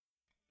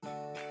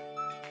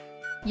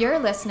You're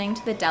listening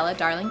to the Della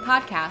Darling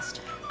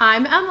podcast.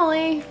 I'm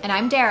Emily. And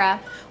I'm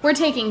Dara. We're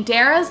taking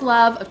Dara's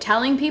love of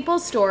telling people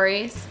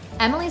stories,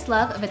 Emily's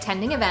love of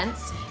attending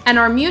events, and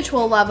our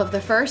mutual love of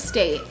the first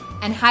date,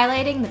 and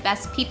highlighting the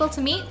best people to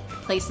meet,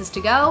 places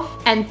to go,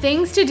 and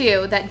things to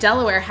do that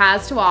Delaware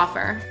has to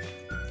offer.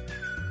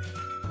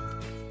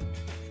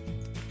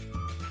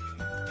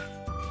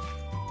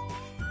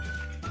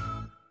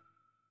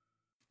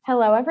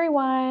 Hello,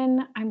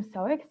 everyone. I'm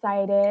so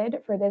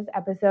excited for this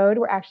episode.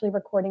 We're actually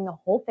recording the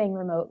whole thing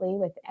remotely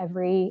with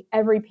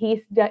every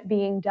piece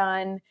being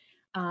done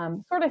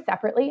sort of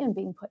separately and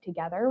being put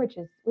together, which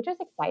is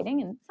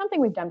exciting and something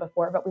we've done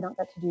before, but we don't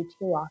get to do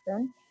too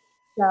often.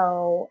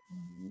 So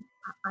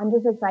I'm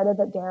just excited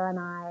that Dara and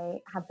I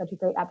have such a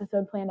great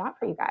episode planned out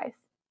for you guys.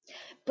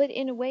 But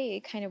in a way,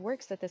 it kind of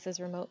works that this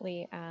is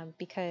remotely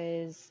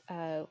because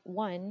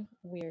one,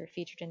 we're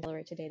featured in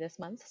Delaware Today this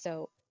month,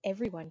 so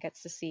everyone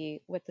gets to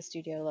see what the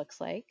studio looks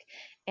like,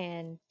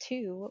 and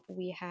two,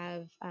 we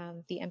have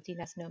the Empty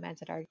Nest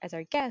Nomads as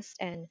our guest,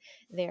 and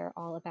they're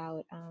all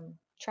about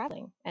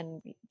traveling, and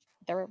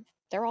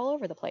they're all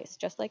over the place,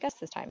 just like us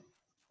this time.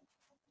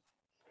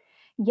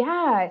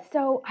 Yeah,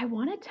 so I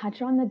want to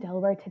touch on the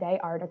Delaware Today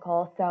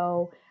article.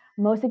 So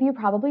most of you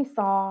probably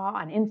saw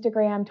on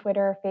Instagram,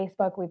 Twitter,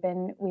 Facebook,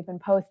 we've been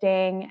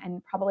posting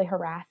and probably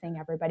harassing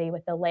everybody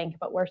with the link,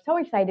 but we're so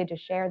excited to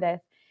share this.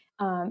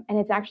 And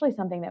it's actually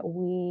something that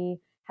we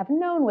have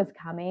known was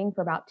coming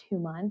for about 2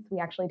 months. We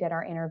actually did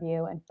our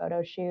interview and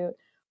photo shoot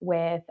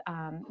with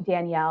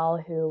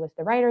Danielle, who was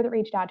the writer that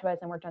reached out to us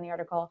and worked on the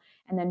article,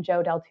 and then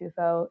Joe Del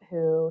Tufo,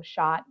 who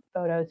shot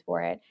photos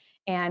for it.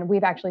 And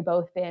we've actually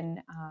both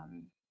been,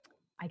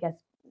 I guess,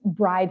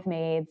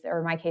 bridesmaids, or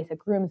in my case, a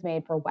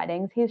groomsmaid for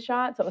weddings he's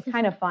shot. So it was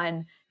kind of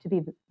fun to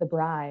be the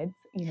brides,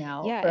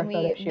 Yeah, for and a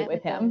photo we shoot met with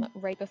with him. them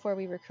right before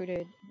we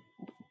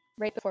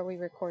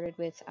recorded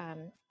with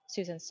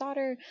Susan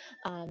Sauter,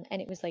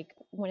 and it was like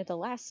one of the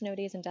last snow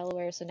days in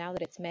Delaware. So now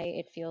that it's May,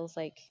 it feels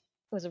like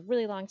it was a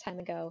really long time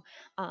ago.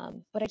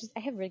 But I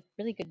have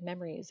really good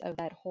memories of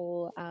that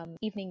whole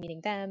evening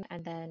meeting them,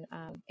 and then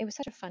it was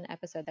such a fun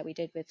episode that we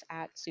did with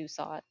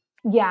 @SueSaw.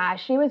 Yeah,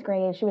 she was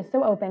great. She was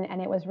so open,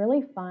 and it was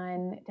really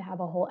fun to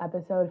have a whole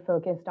episode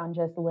focused on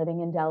just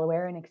living in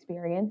Delaware and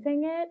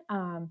experiencing it.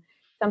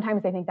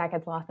 Sometimes I think that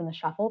gets lost in the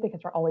shuffle because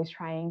we're always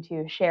trying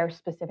to share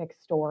specific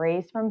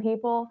stories from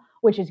people,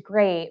 which is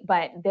great.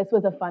 But this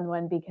was a fun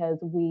one because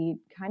we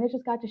kind of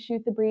just got to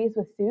shoot the breeze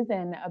with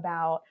Susan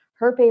about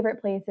her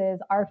favorite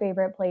places, our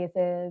favorite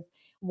places,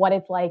 what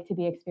it's like to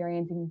be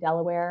experiencing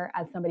Delaware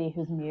as somebody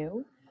who's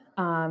new,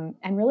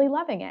 and really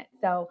loving it.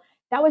 So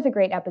that was a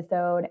great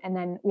episode. And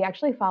then we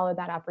actually followed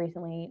that up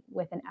recently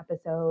with an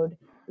episode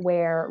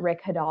where Rick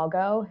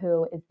Hidalgo,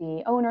 who is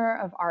the owner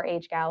of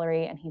RH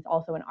Gallery, and he's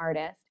also an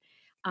artist,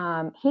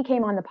 he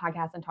came on the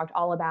podcast and talked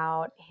all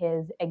about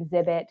his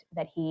exhibit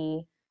that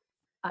he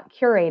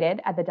curated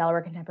at the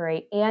Delaware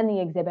Contemporary and the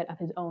exhibit of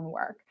his own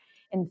work.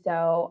 And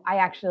so I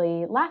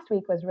actually last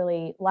week was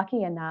really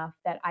lucky enough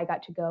that I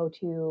got to go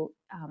to,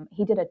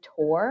 he did a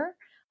tour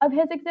of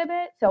his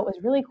exhibit. So it was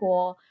really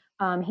cool.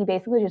 He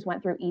basically just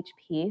went through each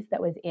piece that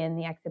was in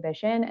the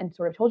exhibition and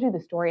sort of told you the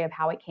story of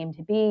how it came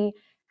to be,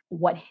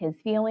 what his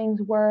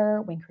feelings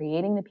were when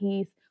creating the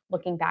piece,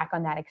 looking back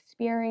on that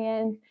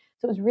experience.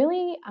 So it was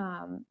really,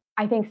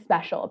 I think,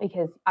 special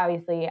because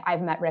obviously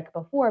I've met Rick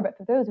before, but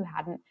for those who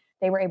hadn't,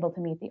 they were able to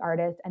meet the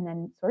artist and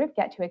then sort of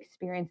get to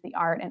experience the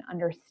art and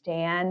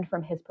understand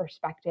from his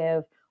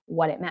perspective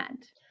what it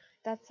meant.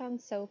 That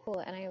sounds so cool,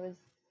 and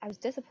I was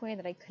disappointed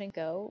that I couldn't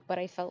go, but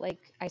I felt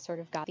like I sort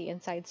of got the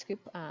inside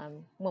scoop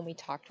when we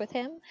talked with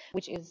him,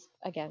 which is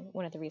again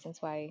one of the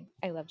reasons why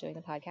I love doing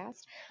the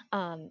podcast.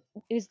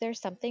 Is there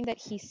something that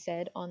he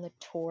said on the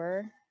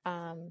tour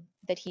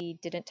that he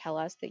didn't tell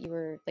us that you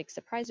were like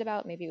surprised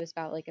about? Maybe it was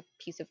about like a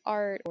piece of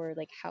art or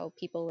like how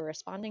people were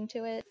responding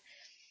to it.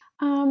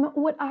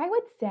 What I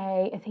would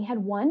say is he had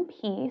one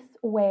piece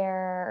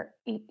where,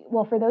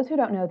 well, for those who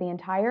don't know, the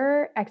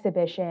entire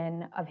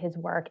exhibition of his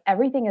work,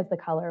 everything is the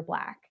color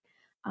black.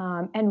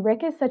 And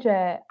Rick is such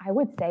I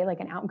would say, like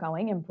an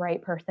outgoing and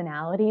bright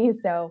personality.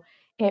 So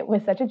it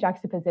was such a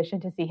juxtaposition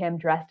to see him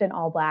dressed in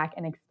all black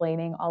and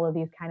explaining all of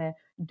these kind of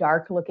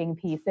dark looking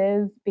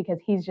pieces because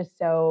he's just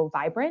so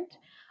vibrant.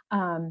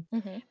 Um,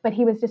 Mm-hmm. but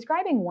he was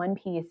describing one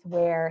piece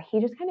where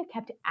he just kind of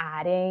kept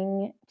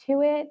adding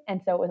to it.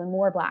 And so it was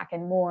more black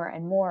and more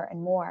and more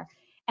and more.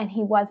 And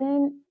he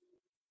wasn't,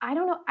 I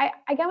don't know, I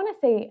want to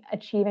say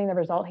achieving the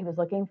result he was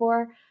looking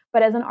for.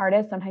 But as an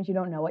artist, sometimes you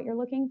don't know what you're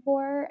looking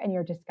for and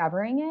you're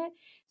discovering it.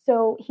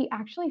 So he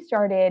actually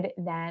started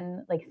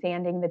then like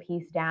sanding the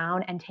piece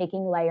down and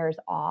taking layers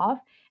off.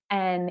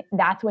 And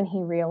that's when he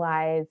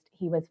realized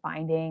he was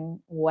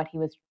finding what he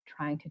was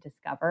trying to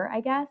discover, I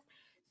guess.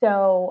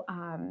 So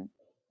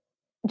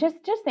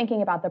just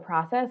thinking about the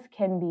process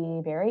can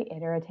be very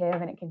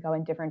iterative and it can go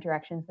in different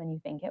directions than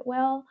you think it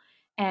will.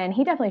 And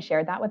he definitely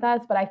shared that with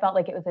us, but I felt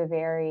like it was a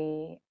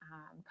very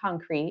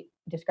concrete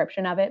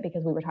description of it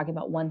because we were talking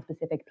about one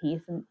specific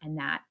piece and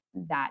that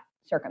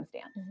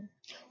circumstance.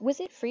 Mm-hmm. Was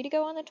it free to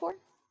go on the tour?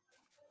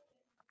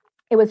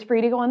 It was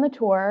free to go on the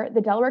tour.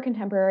 The Delaware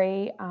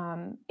Contemporary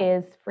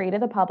is free to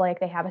the public.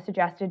 They have a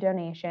suggested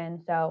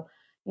donation. So,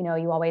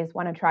 you always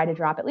want to try to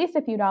drop at least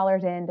a few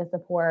dollars in to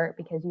support,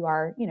 because you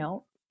are,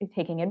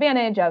 taking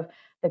advantage of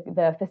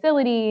the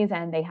facilities,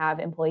 and they have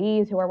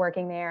employees who are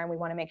working there, and we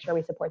want to make sure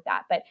we support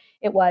that. But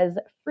it was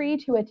free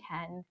to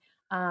attend.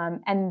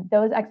 And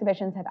those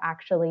exhibitions have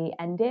actually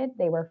ended.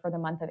 They were for the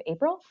month of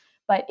April.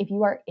 But if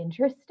you are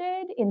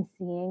interested in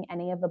seeing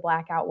any of the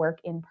Blackout work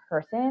in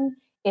person,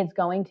 it's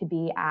going to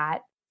be at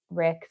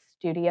Rick's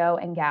studio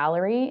and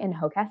gallery in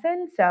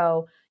Hockessin.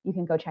 So you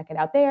can go check it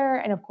out there.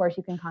 And of course,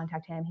 you can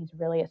contact him. He's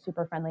really a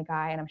super friendly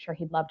guy, and I'm sure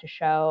he'd love to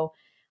show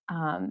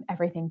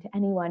everything to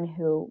anyone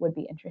who would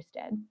be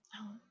interested.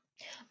 Oh,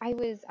 I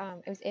was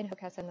in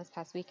Hockessin this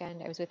past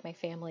weekend. I was with my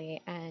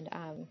family, and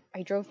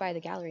I drove by the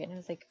gallery, and I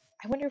was like,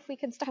 I wonder if we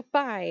could stop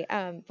by,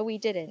 but we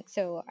didn't.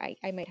 So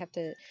I might have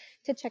to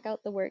check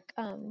out the work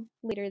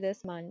later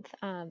this month.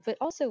 But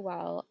also,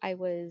 while I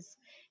was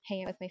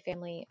hanging out with my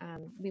family,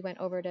 we went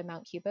over to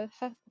Mount Cuba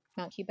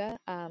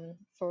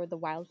for the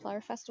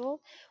Wildflower Festival,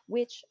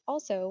 which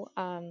also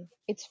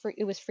it's free.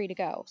 It was free to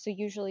go. So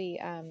usually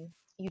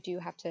you do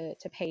have to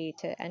pay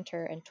to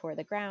enter and tour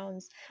the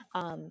grounds.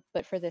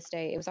 But for this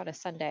day, it was on a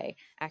Sunday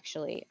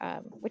actually,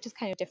 which is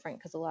kind of different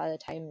because a lot of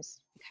the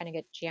times you kind of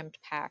get jammed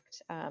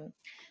packed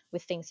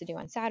with things to do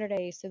on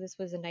Saturday. So this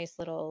was a nice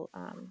little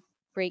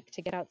break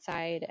to get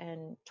outside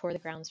and tour the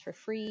grounds for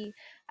free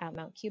at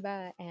Mount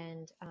Cuba.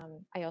 And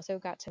I also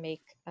got to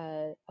make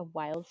a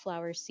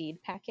wildflower seed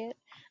packet.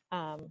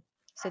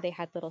 So they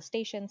had little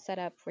stations set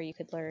up where you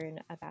could learn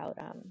about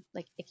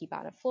like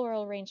Ikebana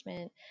floral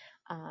arrangement,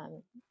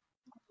 um,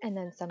 and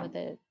then some of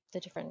the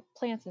different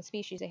plants and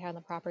species they had on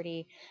the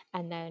property,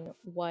 and then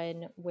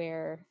one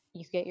where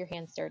you could get your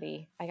hands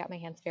dirty. I got my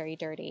hands very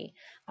dirty,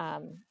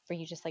 where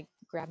you just like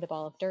grabbed a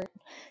ball of dirt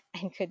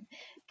and could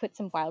put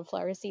some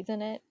wildflower seeds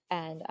in it,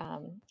 and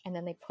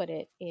then they put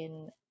it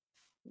in.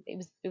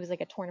 It was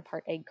like a torn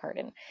apart egg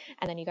carton,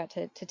 and then you got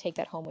to take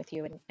that home with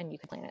you, and you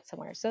could plant it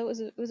somewhere. So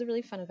it was a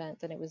really fun event,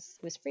 and it was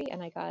free,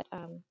 and I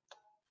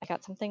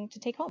got something to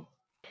take home.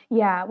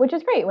 Yeah, which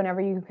is great whenever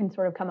you can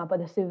sort of come up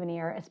with a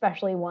souvenir,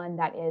 especially one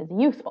that is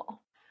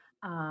useful,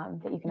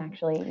 that you can Mhm.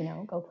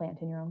 actually, go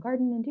plant in your own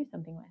garden and do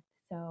something with.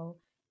 So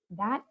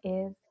that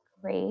is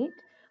great.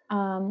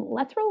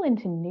 Let's roll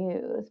into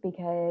news,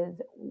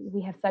 because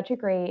we have such a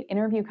great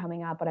interview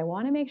coming up, but I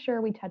want to make sure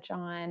we touch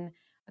on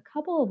a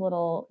couple of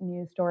little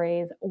news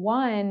stories.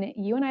 One,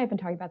 you and I have been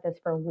talking about this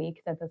for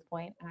weeks at this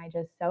point, and I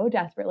just so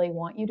desperately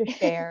want you to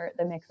share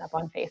the mix up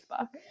on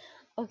Facebook.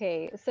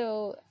 Okay,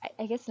 so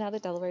I guess now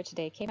that Delaware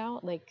Today came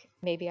out, like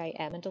maybe I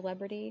am a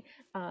celebrity,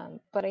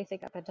 but I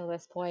think up until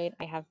this point,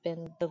 I have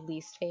been the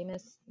least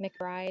famous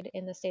McBride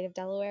in the state of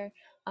Delaware,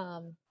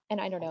 and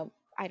I don't know,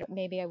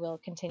 maybe I will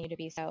continue to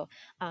be so.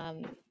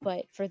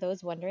 But for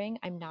those wondering,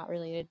 I'm not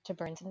related to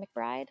Burns and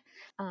McBride,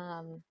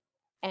 um,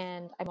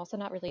 and I'm also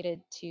not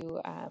related to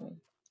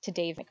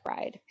Dave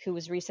McBride, who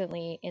was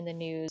recently in the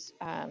news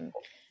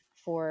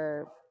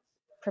for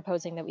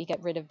proposing that we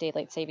get rid of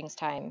daylight savings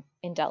time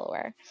in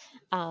Delaware.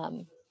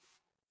 Um,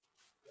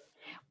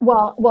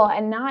 Well,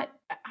 and not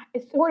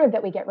it's sort of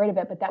that we get rid of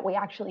it, but that we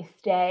actually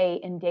stay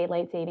in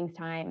daylight savings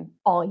time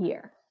all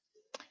year.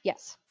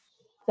 yes,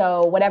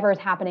 So whatever is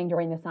happening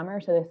during the summer,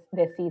 so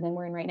this season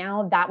we're in right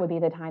now, that would be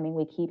the timing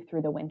we keep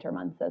through the winter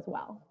months as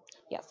well.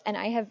 yes, and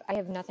I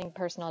have nothing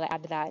personal to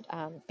add to that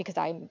because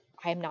I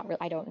am not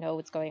I don't know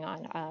what's going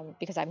on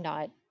because I'm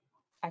not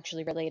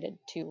actually related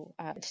to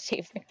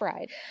Dave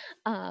McBride,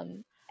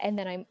 and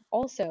then I'm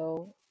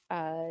also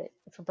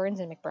for Burns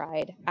and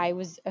McBride. I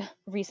was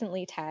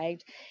recently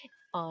tagged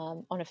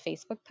on a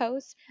Facebook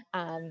post.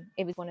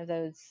 It was one of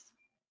those.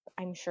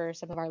 I'm sure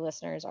some of our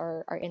listeners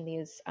are in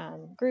these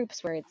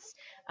groups where it's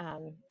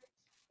um,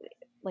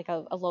 like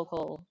a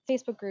local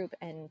Facebook group,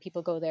 and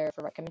people go there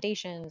for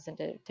recommendations and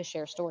to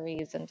share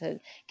stories and to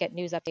get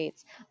news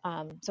updates.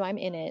 So I'm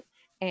in it,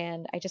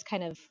 and I just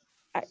kind of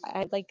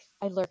I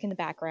lurk in the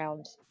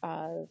background.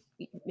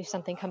 If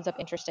something comes up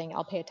interesting,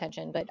 I'll pay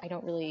attention, but I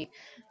don't really.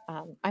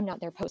 I'm not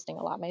there posting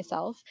a lot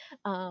myself.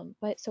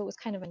 But so it was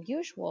kind of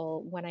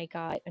unusual when I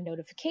got a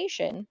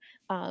notification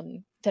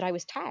that I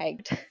was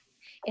tagged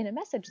in a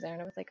message there,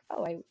 and I was like,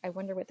 oh, I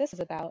wonder what this is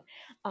about.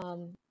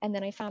 And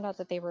then I found out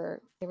that they were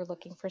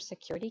looking for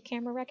security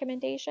camera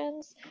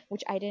recommendations,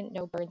 which I didn't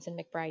know Burns and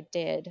McBride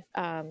did.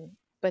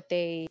 But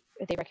they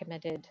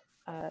recommended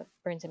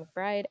Burns and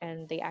McBride,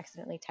 and they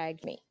accidentally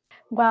tagged me.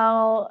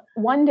 Well,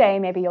 one day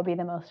maybe you'll be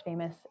the most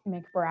famous Oh,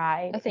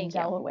 McBride in thank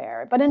you.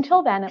 Delaware, but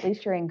until then, at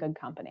least you're in good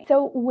company.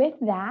 So with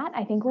that,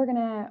 I think we're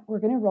gonna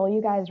roll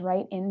you guys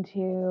right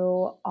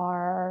into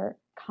our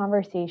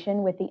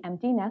conversation with the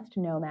Empty Nest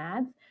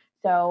Nomads.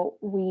 So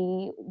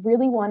we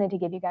really wanted to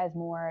give you guys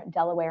more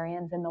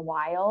Delawareans in the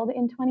wild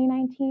in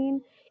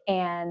 2019,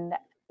 and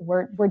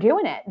we're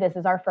doing it. This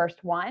is our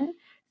first one.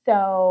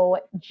 So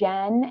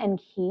Jen and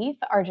Keith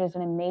are just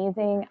an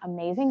amazing,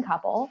 amazing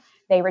couple.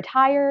 They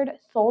retired,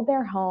 sold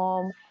their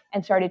home,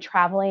 and started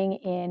traveling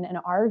in an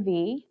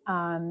RV.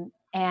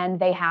 And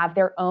they have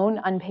their own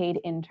unpaid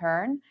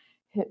intern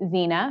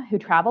Zena, who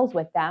travels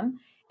with them.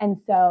 And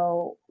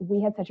so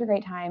we had such a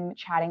great time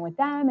chatting with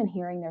them and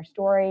hearing their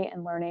story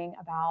and learning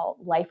about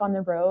life on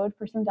the road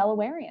for some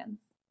Delawareans.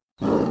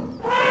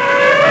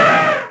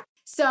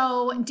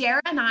 So Dara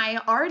and I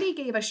already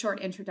gave a short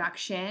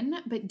introduction,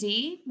 but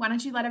Dee, why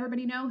don't you let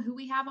everybody know who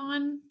we have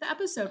on the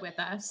episode with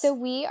us? So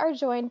we are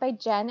joined by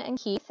Jen and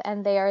Keith,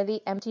 and they are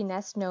the Empty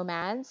Nest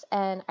Nomads.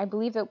 And I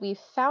believe that we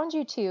found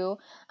you two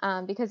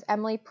because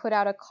Emily put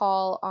out a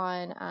call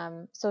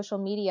on social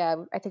media.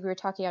 I think we were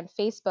talking on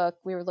Facebook.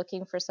 We were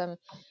looking for some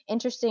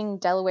interesting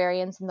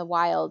Delawareans in the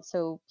wild.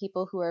 So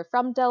people who are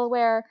from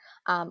Delaware,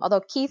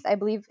 although Keith, I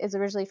believe, is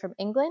originally from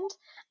England.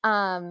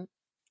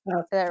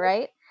 Is that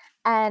right?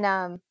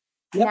 And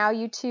Yep. now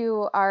you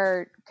two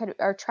are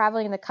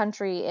traveling the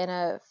country in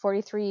a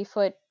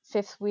 43-foot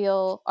fifth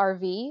wheel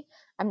RV.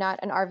 I'm not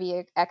an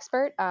RV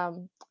expert,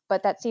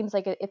 but that seems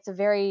like it's a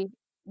very,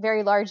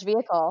 very large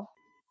vehicle.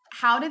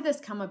 How did this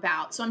come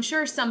about? So I'm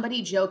sure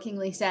somebody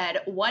jokingly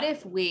said, "What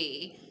if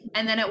we?"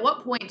 And then at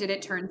what point did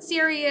it turn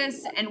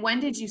serious? And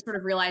when did you sort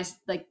of realize,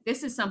 like,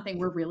 this is something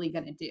we're really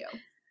going to do?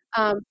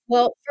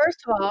 Well, first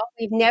of all,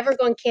 we've never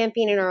gone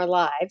camping in our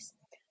lives.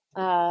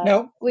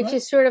 No, which right.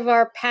 is sort of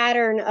our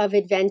pattern of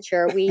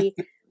adventure. We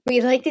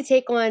like to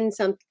take on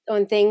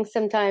things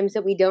sometimes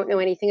that we don't know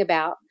anything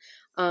about.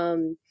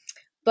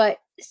 But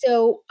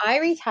so I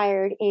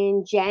retired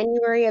in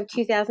January of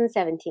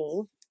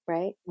 2017,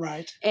 right?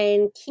 Right.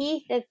 And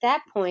Keith at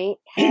that point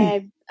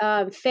had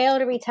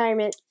failed a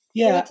retirement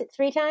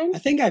three times. I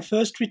think I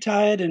first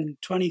retired in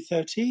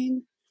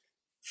 2013,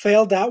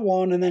 failed that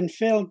one, and then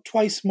failed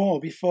twice more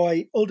before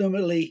I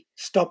ultimately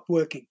stopped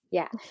working.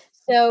 Yeah.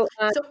 So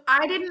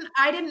I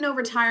didn't know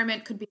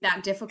retirement could be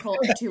that difficult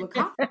to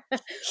accomplish.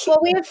 Well,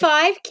 we have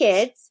 5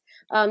 kids.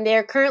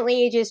 They're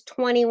currently ages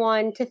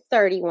 21 to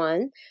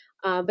 31,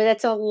 but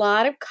that's a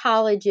lot of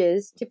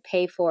colleges to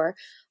pay for.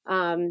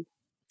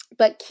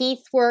 But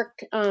Keith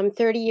worked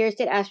 30 years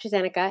at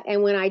AstraZeneca,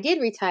 and when I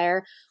did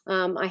retire,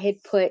 I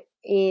had put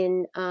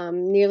in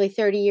nearly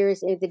 30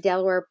 years in the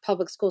Delaware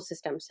public school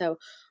system. So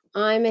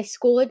I'm a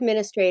school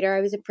administrator.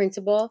 I was a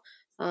principal,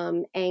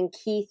 and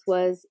Keith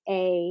was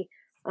a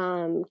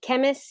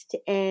chemist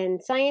and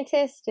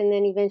scientist, and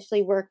then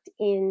eventually worked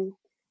in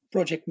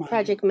project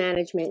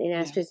management in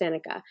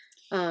AstraZeneca.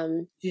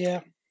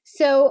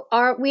 So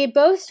we had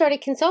both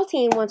started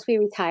consulting once we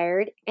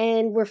retired,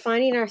 and we're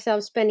finding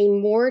ourselves spending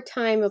more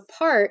time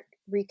apart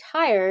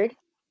retired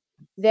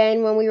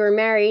than when we were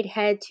married,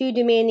 had 2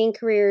 demanding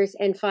careers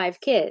and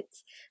 5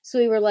 kids. So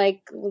we were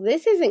like, well,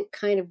 this isn't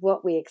kind of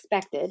what we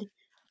expected.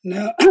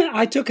 No,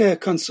 I took a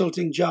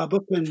consulting job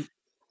up in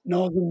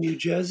northern New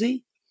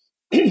Jersey.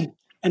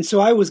 And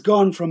so I was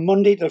gone from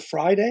Monday to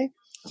Friday.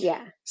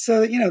 Yeah.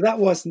 So, that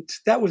was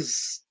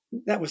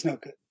no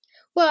good.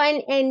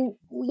 Well, and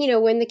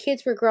when the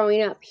kids were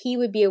growing up, he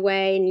would be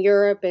away in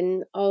Europe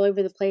and all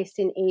over the place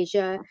in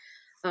Asia.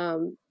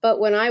 But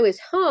when I was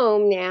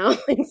home now,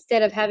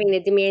 instead of having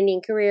a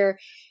demanding career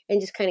and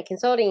just kind of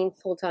consulting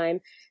full time.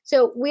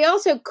 So we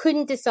also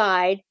couldn't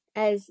decide,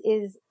 as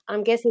is,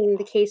 I'm guessing,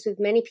 the case with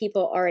many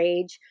people our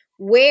age,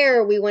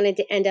 where we wanted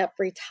to end up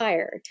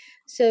retired.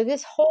 So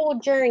this whole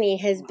journey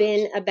has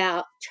been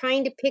about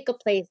trying to pick a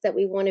place that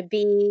we want to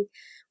be,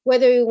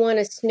 whether we want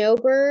a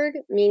snowbird,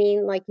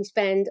 meaning like you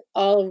spend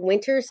all of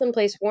winter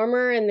someplace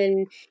warmer and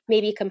then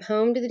maybe come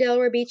home to the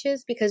Delaware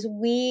beaches, because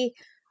we,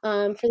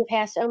 for the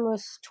past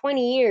almost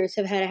 20 years,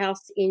 have had a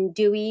house in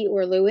Dewey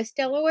or Lewis,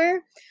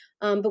 Delaware.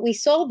 But we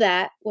sold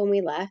that when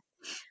we left.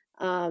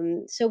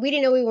 So we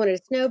didn't know we wanted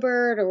a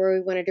snowbird or where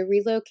we wanted to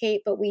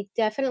relocate, but we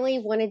definitely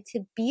wanted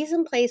to be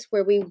someplace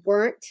where we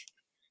weren't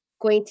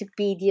going to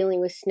be dealing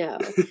with snow.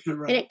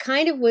 Right. And it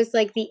kind of was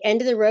like the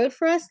end of the road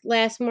for us.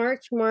 Last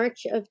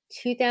March of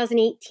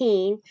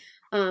 2018,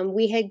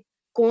 we had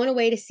gone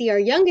away to see our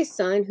youngest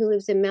son, who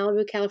lives in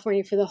Malibu,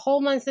 California, for the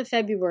whole month of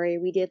February.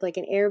 We did like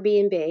an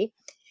Airbnb.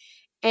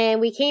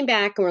 And we came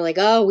back and we're like,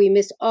 oh, we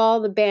missed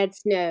all the bad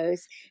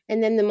snows.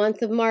 And then the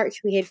month of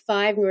March, we had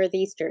 5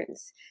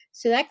 northeasterns.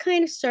 So that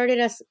kind of started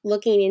us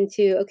looking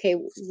into, okay,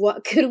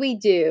 what could we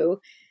do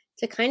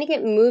to kind of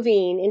get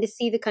moving and to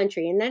see the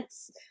country? And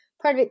that's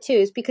part of it too,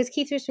 is because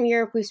Keith was from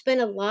Europe. We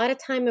spent a lot of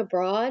time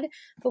abroad,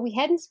 but we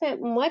hadn't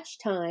spent much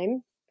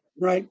time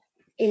right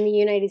in the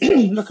United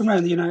States. Looking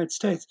around the United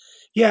States.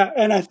 Yeah,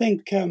 and I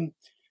think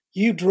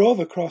you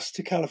drove across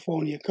to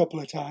California a couple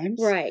of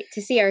times. Right,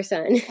 to see our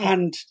son.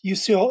 And you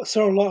saw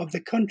a lot of the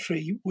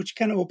country, which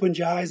kind of opened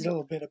your eyes a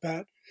little bit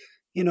about,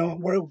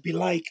 what it would be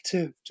like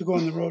to go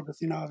on the road with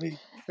an RV.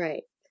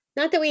 Right.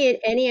 Not that we had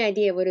any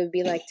idea what it would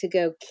be like to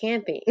go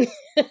camping.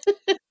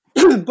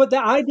 But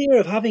the idea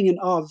of having an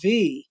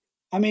RV,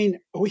 I mean,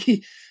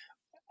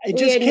 it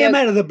just came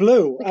out of the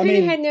blue. We kind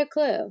of had no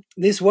clue.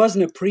 This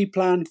wasn't a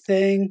pre-planned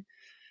thing.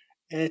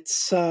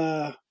 It's...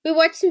 We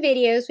watched some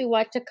videos. We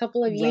watched a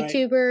couple of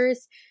YouTubers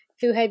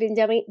who had been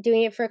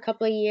doing it for a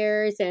couple of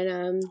years.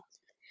 And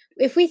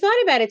if we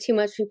thought about it too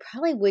much, we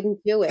probably wouldn't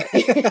do it.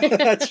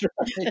 That's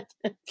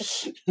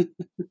right.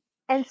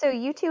 And so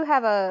you two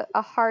have a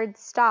hard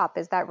stop,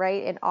 is that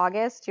right? In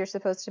August, you're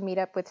supposed to meet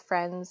up with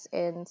friends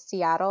in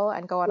Seattle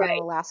and go on an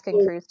Right.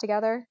 Alaskan cruise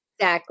together?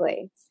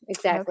 Exactly.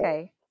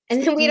 Okay.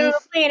 And then we Do don't you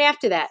have a plan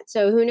after that,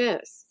 so who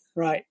knows?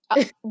 Right.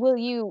 Will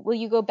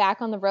you go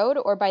back on the road,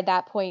 or by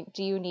that point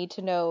do you need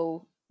to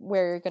know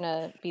where you're going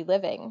to be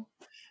living?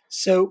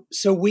 So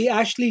we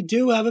actually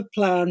do have a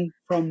plan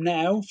from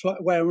now,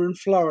 where we're in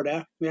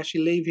Florida. We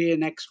actually leave here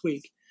next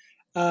week,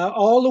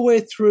 all the way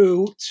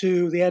through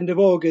to the end of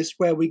August,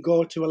 where we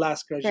go to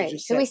Alaska, as you Right.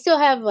 just So said. we still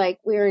have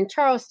we're in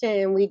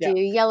Charleston, we do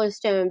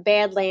Yellowstone,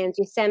 Badlands,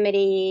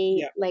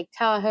 Yosemite, Lake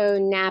Tahoe,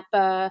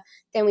 Napa.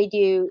 Then we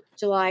do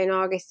July and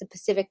August, the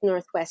Pacific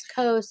Northwest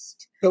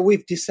coast. But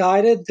we've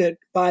decided that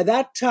by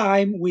that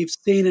time, we've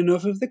seen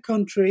enough of the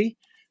country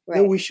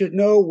that we should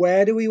know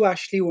where do we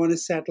actually want to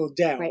settle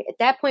down. Right. At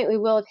that point, we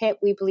will have hit,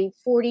 we believe,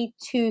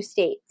 42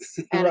 states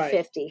out of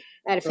 50,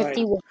 out of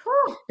 51.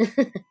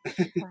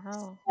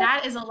 Wow.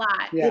 That is a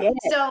lot. Yeah.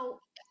 So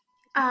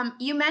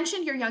you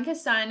mentioned your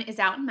youngest son is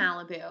out in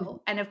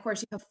Malibu, and of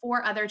course you have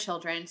 4 other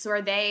children. So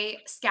are they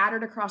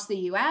scattered across the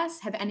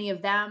U.S.? Have any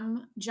of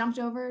them jumped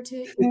over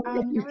to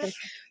Europe?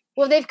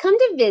 Well, they've come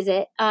to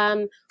visit.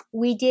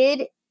 We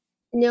did,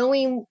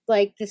 knowing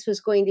this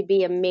was going to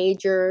be a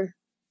major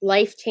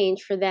life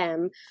change for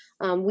them,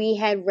 we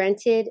had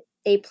rented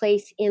a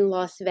place in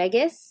Las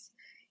Vegas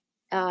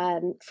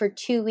for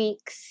 2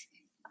 weeks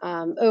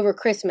over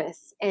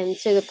Christmas. And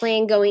so the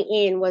plan going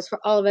in was for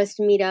all of us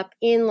to meet up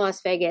in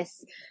Las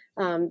Vegas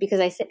because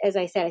as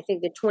I said, I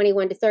think they're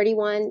 21 to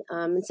 31,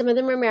 and some of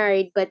them are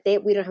married, but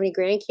we don't have any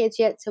grandkids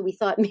yet. So we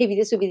thought maybe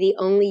this would be the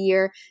only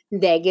year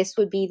Vegas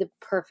would be the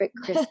perfect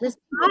Christmas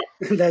spot.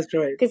 That's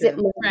right. Because it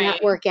might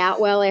not work out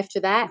well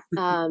after that.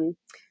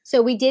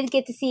 So we did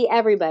get to see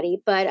everybody,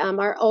 but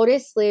our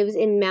oldest lives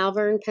in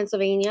Malvern,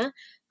 Pennsylvania.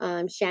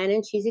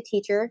 Shannon, she's a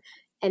teacher.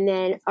 And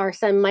then our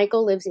son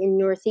Michael lives in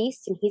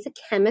Northeast, and he's a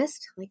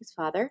chemist, like his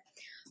father.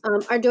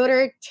 Our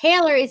daughter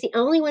Taylor is the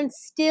only one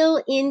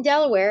still in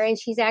Delaware, and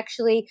she's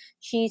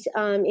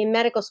in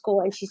medical school,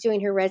 and she's doing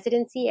her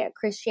residency at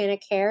Christiana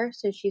Care,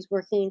 so she's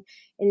working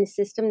in the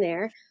system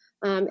there.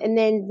 And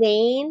then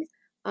Zane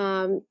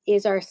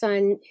is our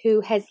son, who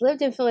has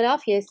lived in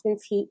Philadelphia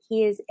since he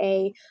is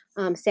a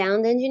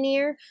sound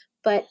engineer.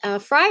 But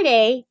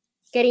Friday,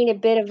 getting a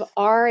bit of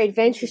our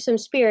adventuresome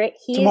spirit,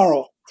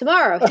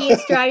 Tomorrow, he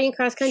is driving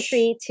cross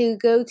country to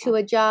go to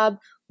a job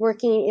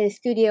working in a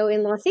studio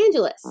in Los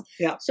Angeles.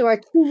 Yeah. So our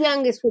 2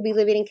 youngest will be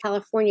living in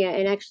California,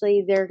 and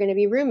actually they're going to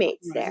be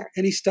roommates there.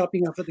 And he's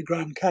stopping off at the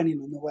Grand Canyon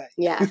on the way.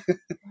 Yeah.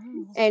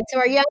 And so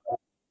our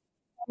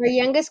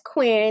youngest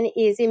Quinn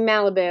is in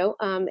Malibu,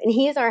 and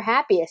he is our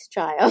happiest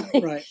child.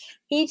 Right.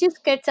 He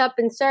just gets up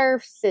and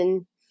surfs,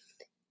 and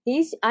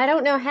I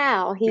don't know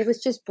how. He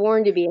was just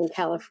born to be in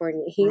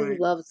California. He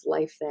loves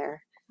life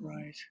there.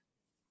 Right.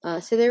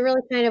 So they're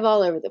really kind of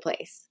all over the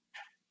place.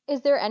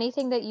 Is there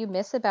anything that you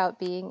miss about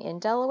being in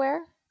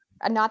Delaware?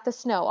 Not the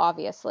snow,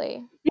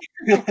 obviously.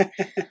 I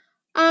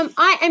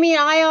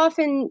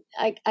often,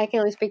 I can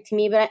only speak to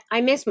me, but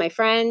I miss my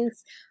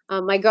friends,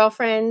 my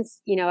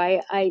girlfriends.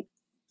 I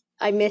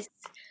miss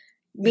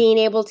being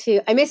able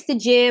to, I miss the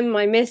gym.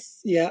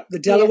 The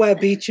Delaware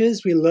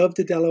beaches. We love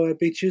the Delaware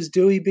beaches.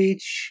 Dewey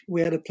Beach. We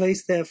had a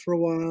place there for a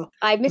while.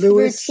 I miss the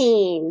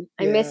routine.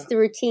 I miss the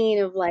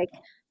routine of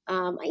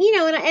and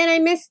I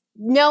miss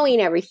knowing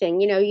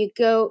everything. You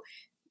go,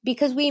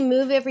 because we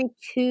move every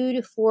 2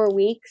 to 4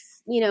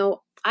 weeks,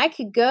 I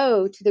could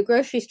go to the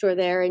grocery store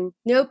there and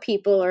know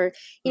people, or,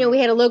 we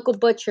had a local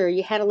butcher,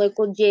 you had a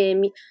local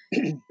gym.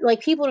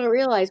 People don't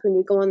realize when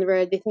you go on the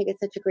road, they think it's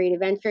such a great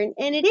adventure.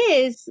 And it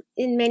is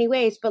in many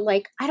ways, but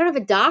I don't have a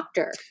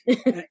doctor.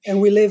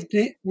 And we lived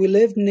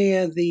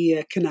near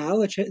the canal,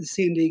 the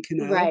C&D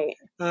Canal. Right.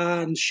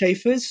 And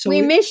Schaefer's. So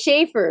we miss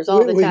Schaefer's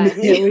all the time.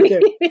 Yeah, we do.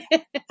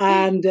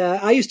 And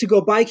I used to go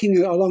biking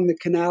along the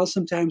canal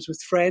sometimes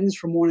with friends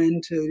from one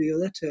end to the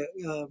other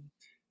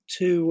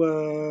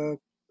to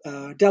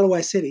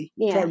Delaware City.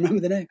 I can't remember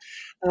the name.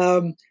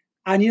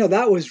 And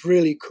that was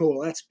really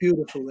cool. That's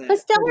beautiful there. But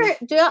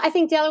I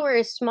think Delaware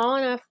is small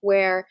enough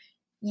where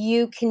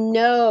you can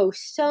know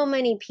so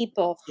many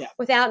people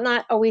without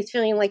not always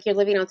feeling like you're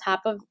living on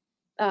top of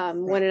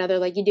one another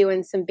like you do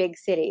in some big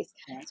cities.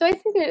 Right. So I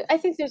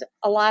think there's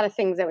a lot of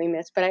things that we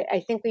miss, but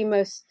I think we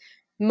most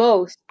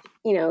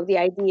the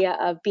idea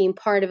of being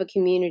part of a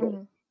community.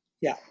 Mm-hmm.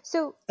 Yeah.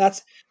 So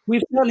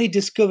we've certainly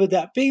discovered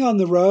that being on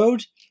the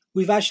road,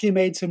 we've actually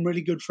made some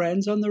really good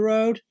friends on the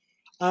road.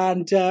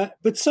 And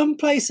but some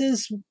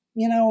places,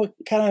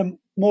 kind of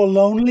more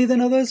lonely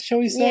than others, shall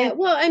we say? Yeah,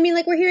 well,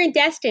 we're here in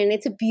Destin.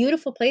 It's a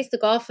beautiful place. The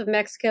Gulf of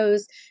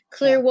Mexico's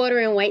clear water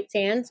and white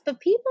sands, but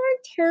people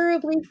aren't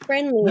terribly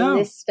friendly in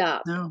this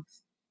stuff. No.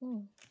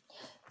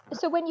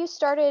 So when you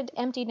started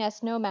Empty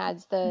Nest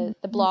Nomads, the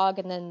blog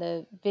and then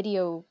the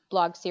video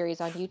blog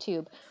series on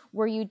YouTube,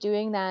 were you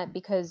doing that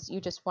because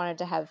you just wanted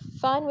to have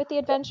fun with the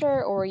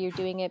adventure, or were you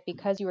doing it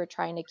because you were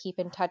trying to keep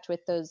in touch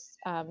with those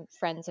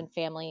friends and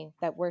family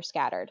that were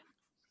scattered?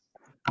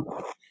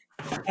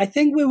 I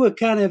think we were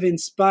kind of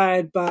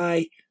inspired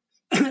by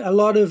a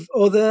lot of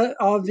other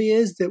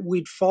RVers that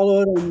we'd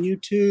followed on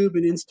YouTube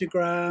and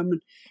Instagram,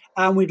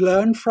 and we'd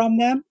learn from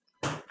them?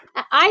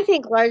 I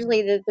think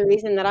largely the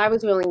reason that I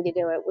was willing to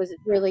do it was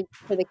really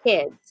for the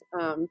kids,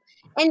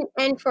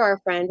 and for our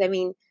friends. I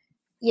mean,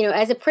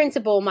 as a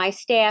principal, my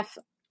staff,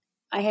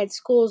 I had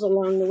schools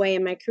along the way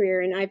in my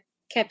career, and I've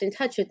kept in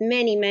touch with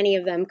many, many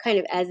of them kind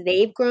of as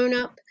they've grown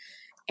up.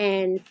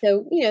 And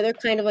so, they're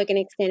kind of like an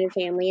extended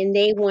family, and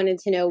they wanted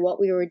to know what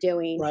we were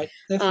doing. Right.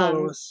 They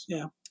follow us.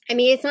 Yeah. I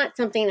mean, it's not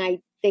something I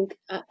think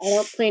I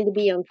don't plan to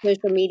be on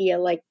social media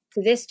like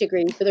to this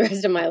degree for the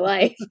rest of my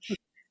life.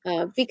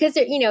 Because,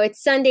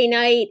 it's Sunday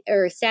night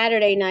or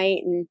Saturday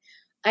night, and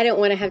I don't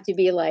want to have to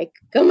be like,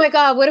 oh my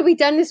God, what have we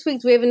done this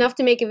week? Do we have enough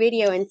to make a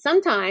video? And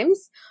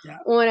sometimes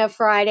on a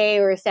Friday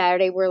or a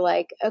Saturday, we're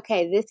like,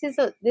 okay, this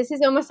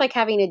is almost like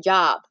having a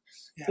job,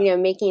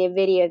 making a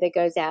video that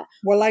goes out.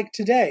 Well, like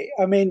today,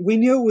 I mean, we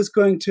knew it was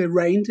going to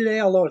rain today,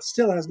 although it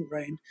still hasn't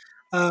rained.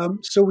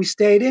 So we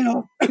stayed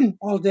in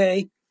all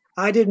day.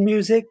 I did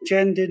music.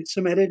 Jen did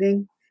some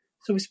editing.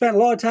 So we spent a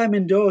lot of time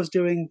indoors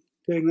doing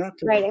that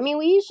today. Right. I mean,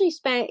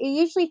 it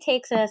usually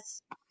takes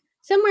us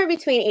somewhere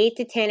between 8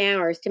 to 10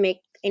 hours to make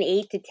an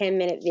 8 to 10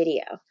 minute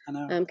video. I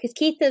know. Because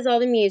Keith does all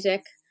the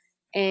music,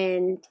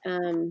 and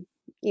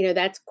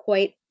that's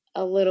quite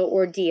a little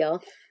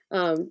ordeal.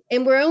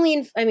 And we're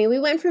only we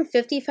went from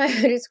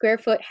 5,500 square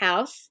foot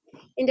house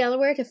in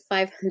Delaware to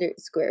 500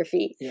 square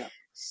feet. Yeah.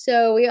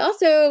 So we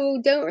also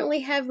don't really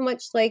have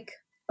much like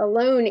a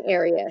loan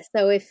area.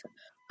 So if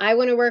I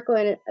want to work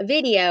on a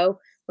video,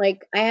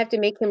 like I have to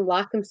make him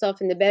lock himself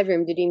in the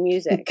bedroom to do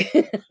music.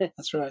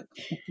 That's right.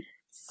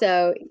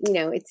 So,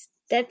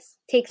 that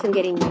takes some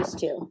getting used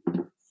to.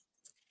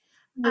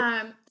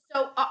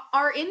 So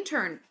our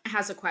intern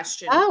has a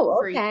question. Oh,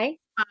 for okay.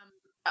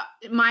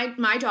 You.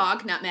 My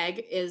dog,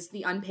 Nutmeg, is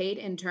the unpaid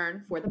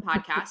intern for the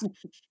podcast.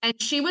 And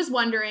she was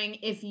wondering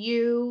if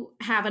you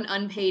have an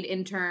unpaid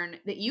intern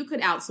that you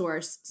could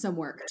outsource some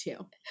work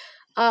to.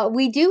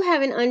 We do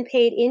have an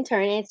unpaid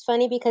intern, and it's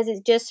funny because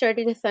it just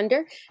started to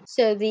thunder.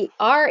 So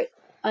our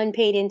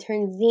unpaid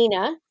intern,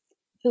 Xena,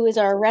 who is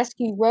our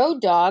rescue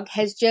road dog,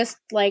 has just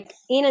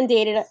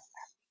inundated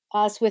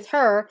us with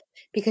her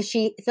because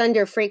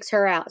thunder freaks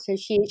her out. So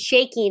she's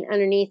shaking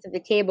underneath of the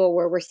table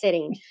where we're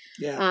sitting.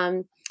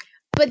 Yeah.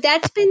 But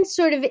that's been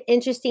sort of an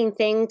interesting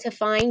thing to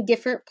find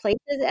different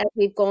places as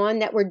we've gone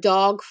that were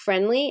dog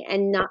friendly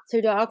and not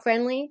so dog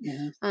friendly.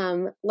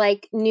 Mm-hmm.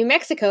 Like New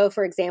Mexico,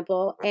 for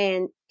example,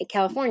 and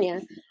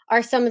California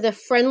are some of the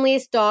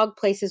friendliest dog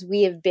places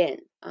we have been.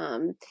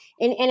 In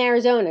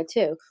Arizona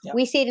too. Yep.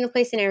 We stayed in a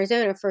place in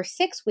Arizona for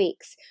 6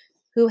 weeks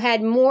who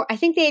had I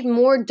think they had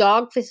more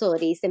dog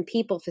facilities than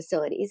people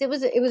facilities. It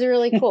was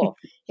really cool.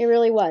 It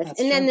really was. That's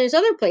true. Then there's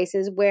other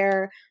places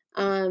where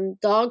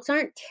dogs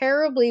aren't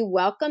terribly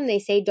welcome. They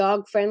say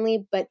dog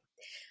friendly, but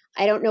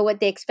I don't know what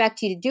they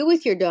expect you to do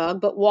with your dog,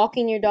 but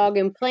walking your dog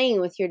and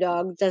playing with your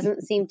dog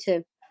doesn't seem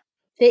to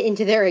fit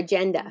into their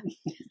agenda.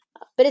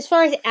 But as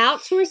far as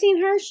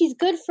outsourcing her, she's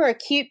good for a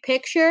cute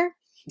picture,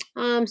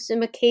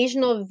 some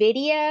occasional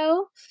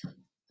video.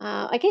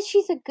 I guess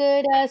she's a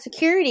good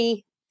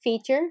security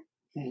feature.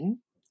 Mm-hmm.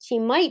 She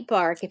might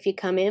bark if you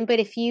come in, but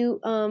if you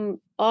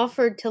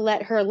offered to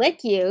let her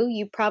lick you,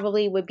 you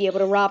probably would be able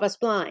to rob us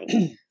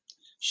blind.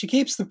 She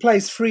keeps the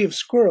place free of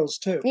squirrels,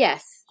 too.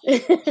 Yes.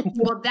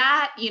 Well,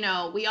 that,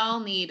 we all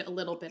need a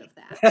little bit of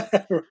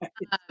that.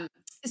 Right.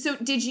 So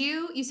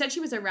you said she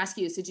was a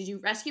rescue. So did you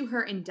rescue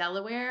her in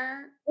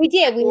Delaware? We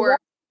did.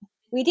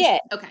 We did.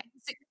 Okay.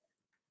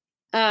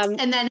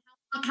 And then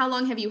how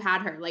long have you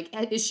had her? Like,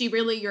 is she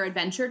really your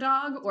adventure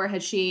dog, or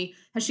has she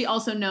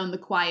also known the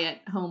quiet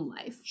home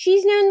life?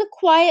 She's known the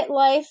quiet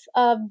life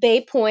of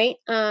Bay Point.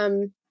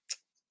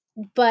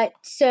 But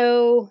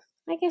so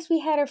I guess we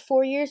had her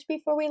 4 years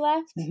before we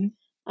left.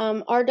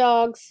 Mm-hmm. Our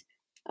dogs,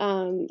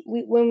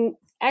 when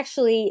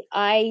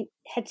I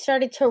had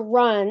started to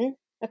run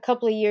a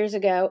couple of years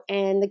ago,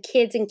 and the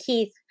kids and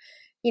Keith,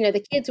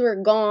 the kids were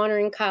gone or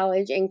in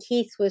college, and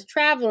Keith was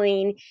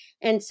traveling.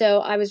 And so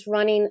I was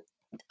running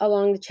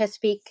along the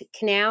Chesapeake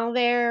Canal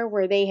there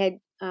where they had,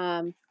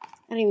 I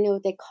don't even know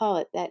what they call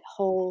it, that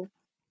whole,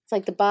 it's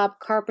like the Bob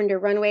Carpenter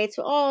runway. It's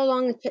all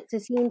along the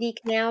C&D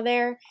Canal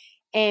there.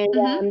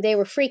 And they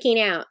were freaking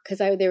out because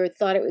they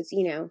thought it was,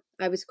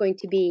 I was going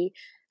to be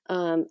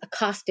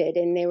accosted,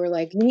 and they were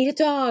like, you need a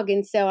dog.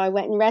 And so I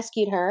went and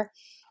rescued her.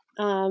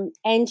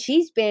 And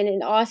she's been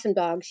an awesome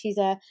dog. She's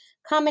a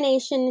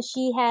combination.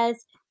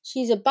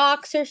 She's a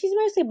boxer. She's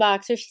mostly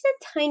boxer. She's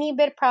a tiny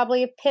bit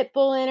probably of pit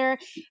bull in her,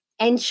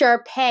 and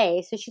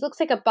Shar-Pei. So she looks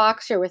like a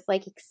boxer with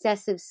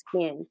excessive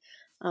skin.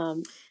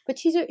 But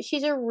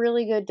she's a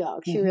really good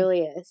dog. She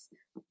really is.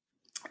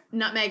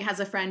 Nutmeg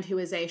has a friend who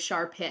is a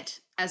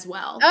Shar-Pit as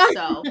well.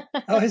 So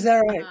oh, is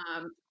that right?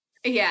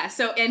 Yeah.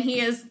 So, and he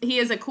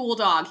is a cool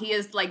dog. He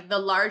is like the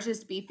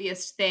largest,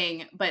 beefiest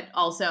thing, but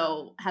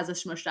also has a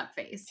smushed up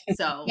face.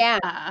 So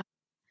yeah,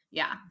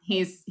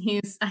 he's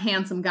a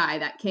handsome guy,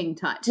 that King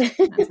Tut. That's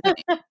his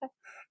name.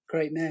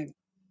 Great name.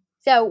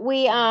 So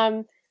we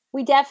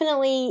we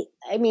definitely,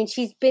 I mean,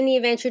 she's been the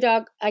adventure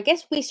dog. I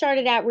guess we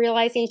started out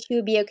realizing she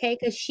would be okay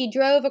because she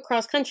drove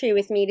across country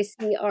with me to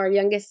see our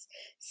youngest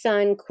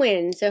son,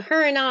 Quinn. So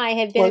her and I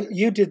had been. Well,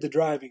 you did the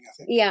driving, I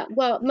think. Yeah,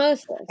 well,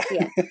 most of us,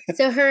 yeah.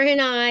 So her and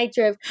I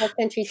drove cross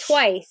country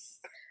twice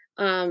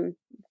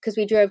because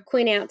we drove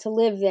Quinn out to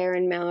live there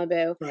in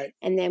Malibu. Right.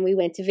 And then we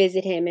went to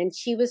visit him, and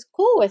she was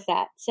cool with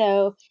that.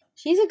 So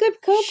she's a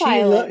good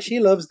co-pilot.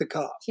 She loves the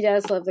car. She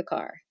does love the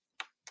car.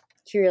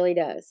 She really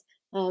does.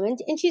 And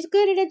she's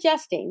good at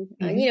adjusting.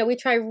 Mm-hmm. We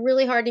try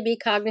really hard to be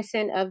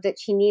cognizant of that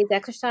she needs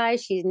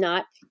exercise. She's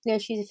not,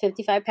 she's a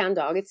 55-pound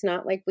dog. It's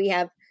not like we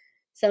have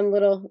some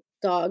little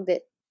dog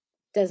that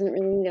doesn't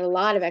really need a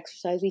lot of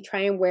exercise. We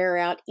try and wear her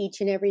out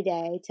each and every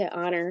day to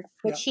honor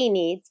what she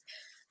needs.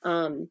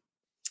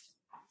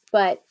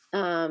 But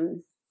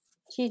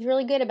she's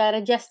really good about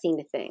adjusting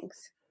to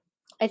things.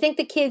 I think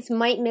the kids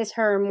might miss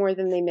her more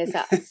than they miss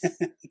us.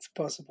 It's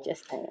possible.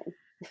 Just saying.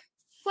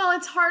 Well,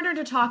 it's harder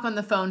to talk on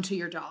the phone to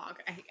your dog.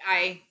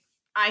 I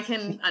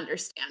can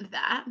understand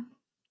that.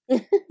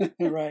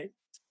 Right.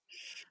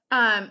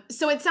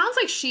 So it sounds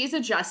like she's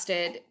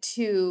adjusted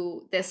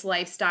to this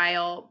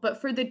lifestyle,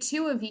 but for the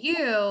two of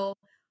you,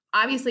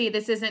 obviously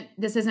this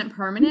isn't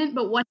permanent,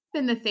 but what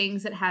have been the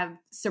things that have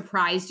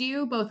surprised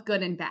you, both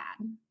good and bad?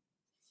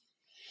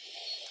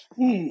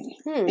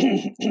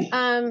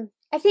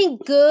 I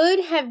think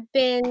good have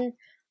been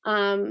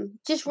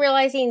just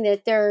realizing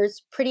that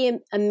there's pretty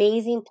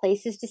amazing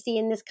places to see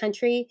in this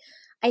country.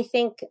 I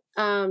think,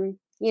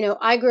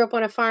 I grew up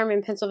on a farm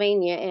in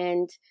Pennsylvania,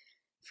 and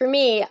for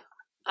me,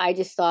 I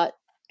just thought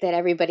that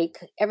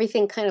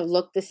everything kind of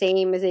looked the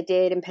same as it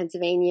did in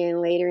Pennsylvania and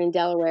later in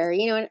Delaware,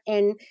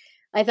 and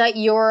I thought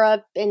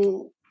Europe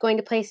and going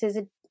to places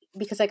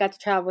because I got to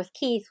travel with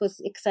Keith was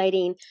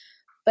exciting.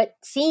 But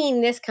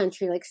seeing this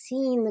country, like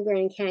seeing the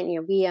Grand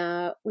Canyon,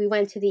 we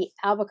went to the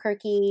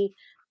Albuquerque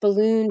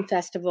Balloon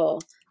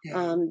Festival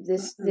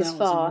this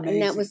fall,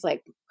 and that was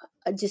like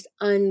just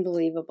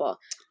unbelievable.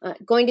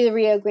 Going to the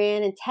Rio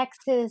Grande in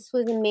Texas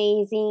was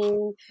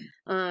amazing.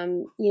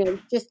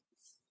 Just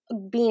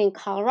being in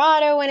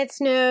Colorado when it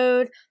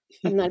snowed.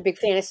 I'm not a big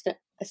fan of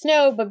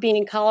snow, but being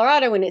in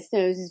Colorado when it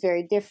snows is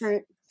very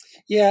different.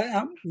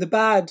 Yeah, the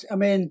bad. I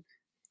mean,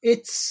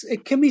 it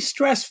can be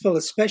stressful,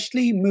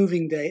 especially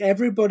moving day.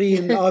 Everybody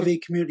in the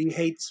RV community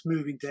hates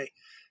moving day,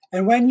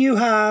 and when you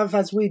have,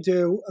 as we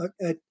do,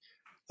 a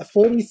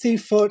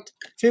 43-foot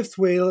fifth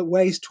wheel that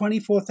weighs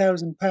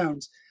 24,000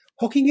 pounds,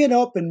 hooking it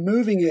up and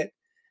moving it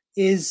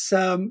is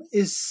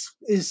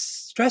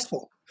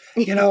stressful,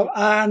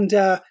 and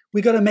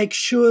we got to make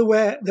sure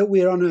that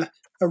we're on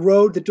a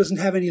road that doesn't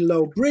have any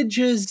low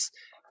bridges.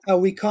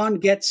 We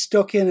can't get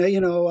stuck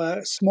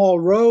in small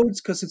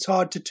roads because it's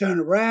hard to turn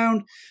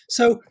around.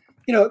 So,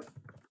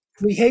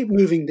 we hate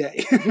moving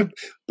day,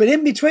 but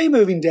in between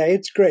moving day,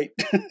 it's great.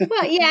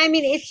 Well, yeah, I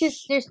mean, it's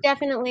just, there's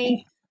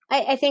definitely,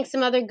 I think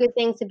some other good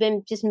things have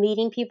been just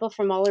meeting people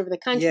from all over the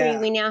country. Yeah,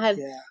 we now have,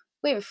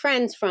 we have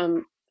friends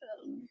from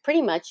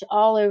pretty much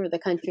all over the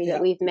country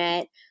that we've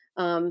met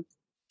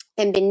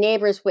and been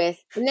neighbors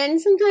with. And then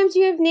sometimes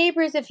you have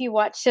neighbors, if you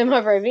watch some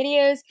of our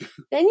videos,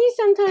 then you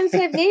sometimes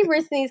have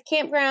neighbors in these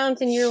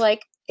campgrounds and you're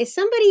like, is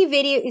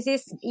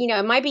this,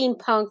 am I being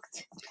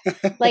punked?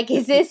 Like,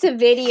 is this a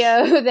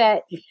video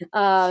that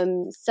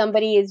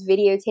somebody is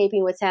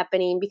videotaping what's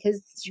happening?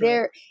 Because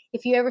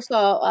if you ever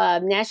saw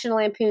National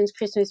Lampoon's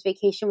Christmas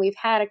Vacation, we've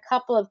had a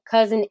couple of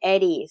Cousin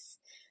Eddies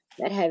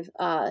that have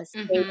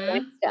stayed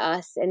next to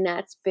us, and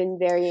that's been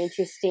very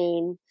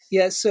interesting.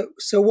 Yeah, so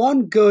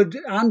one good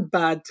and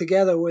bad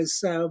together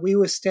was we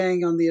were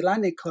staying on the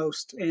Atlantic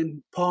coast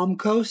in Palm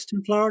Coast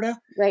in Florida.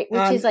 Right,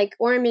 which is like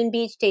Ormond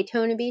Beach,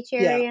 Daytona Beach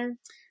area. Yeah.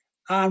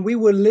 And we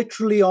were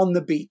literally on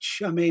the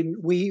beach. I mean,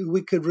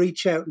 we could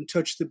reach out and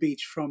touch the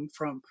beach from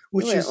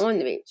which is on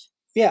the beach.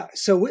 Yeah,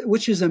 so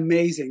which is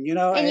amazing,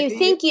 And you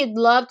think you'd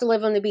love to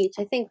live on the beach.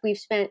 I think we've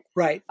spent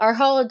our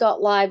whole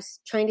adult lives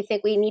trying to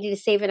think we needed to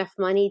save enough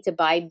money to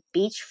buy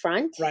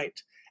beachfront. Right.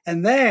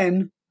 And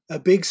then a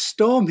big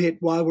storm hit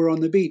while we're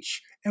on the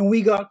beach, and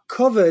we got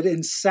covered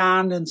in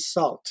sand and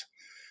salt,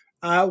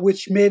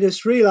 which made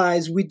us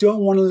realize we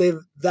don't want to live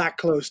that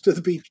close to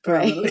the beach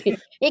permanently.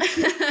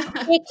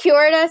 It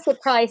cured us. It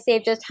probably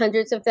saved us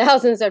hundreds of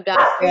thousands of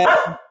dollars.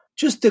 Yeah,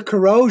 just the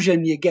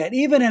corrosion you get,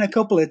 even in a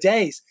couple of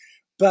days.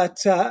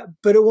 But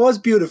it was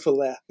beautiful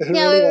there.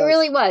 It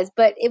really was.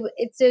 But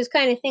it's those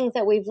kind of things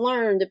that we've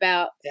learned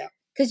about. Yeah.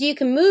 Because you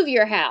can move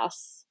your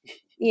house.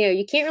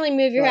 You can't really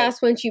move your house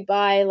once you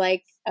buy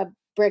like a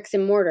bricks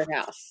and mortar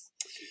house.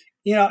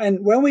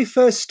 And when we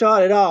first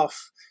started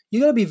off,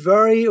 you got to be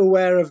very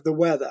aware of the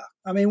weather.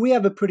 I mean, we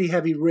have a pretty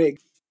heavy rig.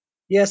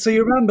 Yeah. So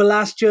you remember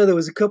last year there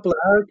was a couple of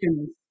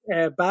hurricanes,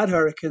 bad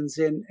hurricanes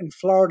in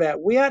Florida.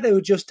 We had to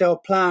adjust our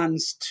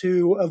plans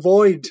to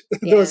avoid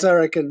those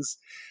hurricanes.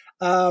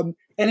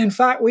 And in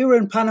fact, we were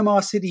in Panama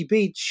City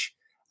Beach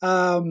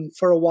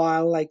for a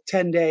while, like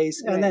 10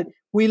 days. And then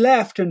we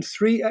left, and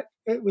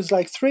it was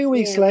like 3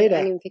 weeks later. I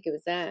didn't even think it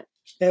was that.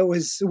 It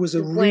was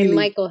when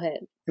Michael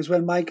hit. It was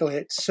when Michael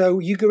hit. So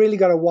you really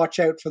got to watch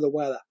out for the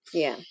weather.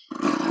 Yeah.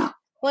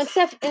 Well,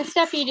 stuff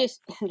you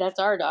just, that's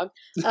our dog,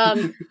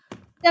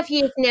 stuff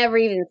you just never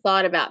even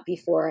thought about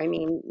before. I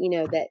mean,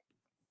 that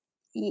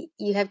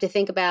you have to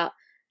think about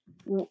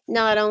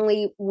not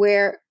only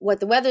what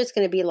the weather's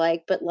going to be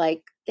like, but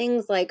like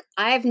things like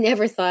I've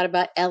never thought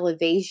about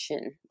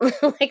elevation.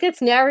 Like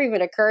that's never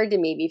even occurred to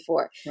me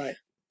before. Right.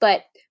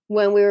 But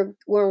when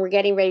we're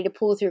getting ready to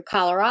pull through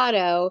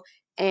Colorado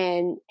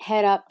and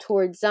head up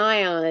towards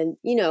Zion,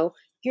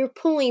 you're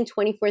pulling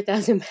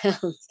 24,000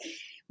 pounds.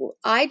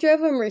 I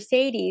drove a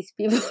Mercedes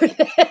before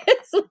this.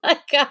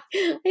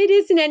 It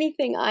isn't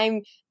anything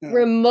I'm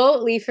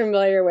remotely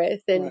familiar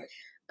with. And, right.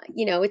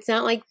 It's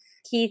not like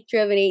Keith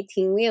drove an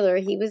 18-wheeler.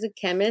 He was a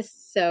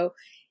chemist. So,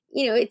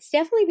 it's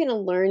definitely been a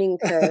learning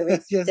curve.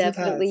 It's yes,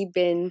 definitely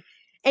been,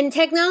 and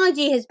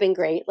technology has been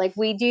great. Like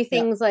we do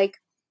things like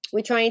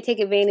we try and take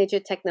advantage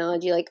of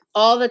technology. Like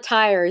all the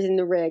tires in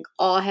the rig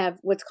all have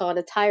what's called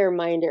a tire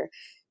minder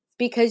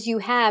because you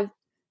have,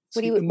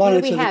 what do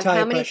we have?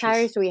 How many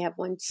tires do we have?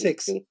 1, 2,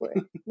 6. 3, 4.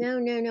 No.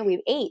 We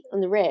have 8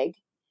 on the rig.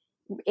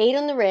 8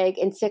 on the rig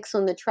and 6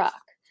 on the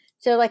truck.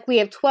 So like we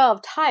have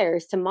 12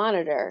 tires to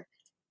monitor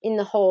in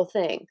the whole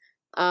thing.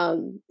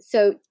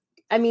 So,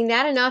 I mean,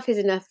 that is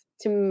enough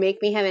to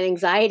make me have an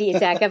anxiety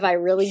attack if I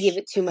really give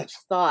it too much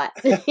thought.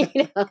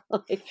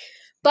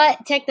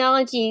 But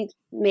technology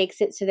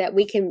makes it so that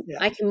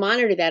I can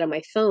monitor that on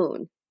my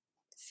phone.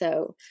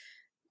 So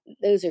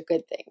those are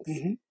good things.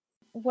 Mm-hmm.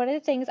 One of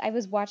the things, I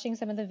was watching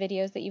some of the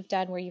videos that you've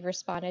done where you've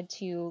responded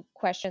to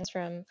questions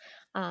from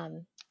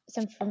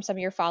some of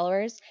your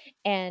followers,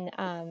 and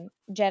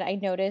Jen, I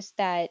noticed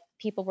that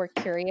people were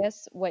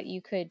curious what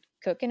you could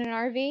cook in an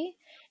RV,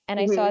 and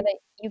I saw that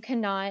you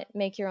cannot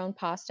make your own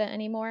pasta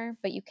anymore,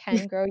 but you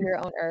can grow your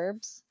own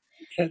herbs.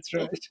 That's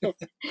right.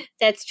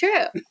 That's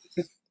true.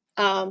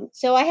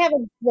 So I have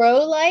a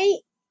grow light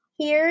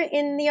here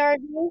in the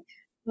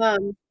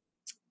RV,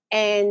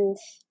 and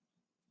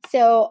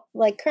so,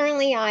 like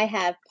currently I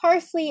have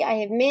parsley, I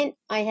have mint,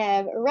 I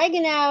have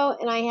oregano,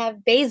 and I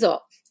have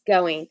basil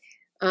going.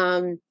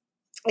 And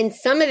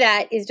some of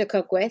that is to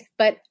cook with,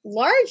 but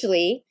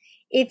largely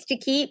it's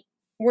to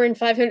we're in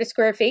 500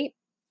 square feet.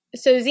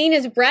 So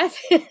Zena's breath,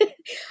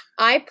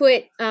 I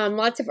put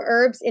lots of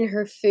herbs in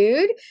her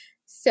food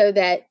so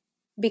that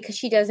because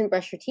she doesn't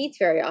brush her teeth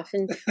very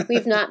often,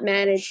 we've not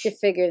managed to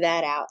figure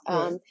that out.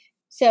 Right.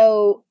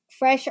 So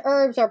fresh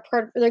herbs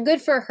they're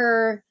good for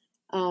her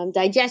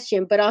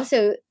digestion, but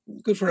also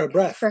good for her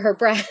breath.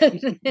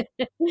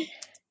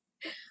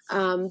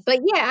 But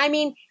yeah, I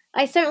mean,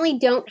 I certainly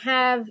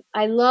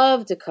I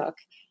love to cook,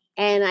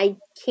 and I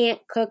can't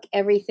cook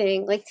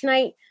everything. Like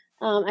tonight,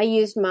 I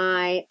used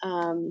my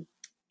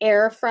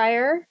air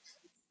fryer,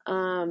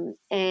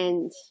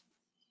 and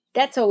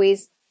that's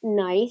always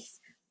nice,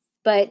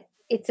 but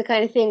it's the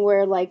kind of thing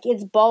where like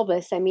it's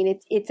bulbous. I mean,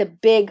 it's a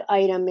big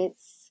item.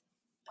 It's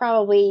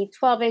probably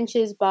 12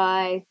 inches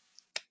by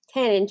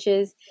 10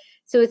 inches.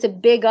 So it's a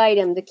big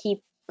item to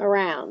keep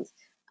around.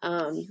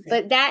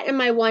 But that and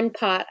my one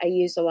pot I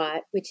use a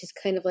lot, which is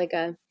kind of like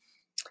a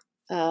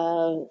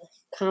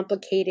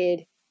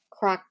complicated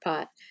crock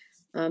pot.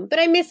 But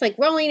I miss like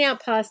rolling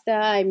out pasta.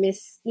 I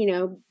miss,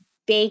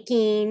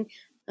 baking.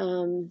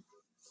 I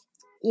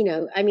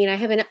mean, I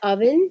have an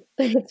oven,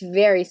 but it's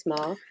very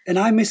small. And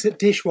I miss a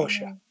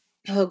dishwasher.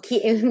 Oh, we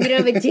don't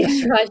have a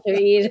dishwasher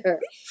either.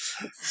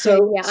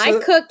 So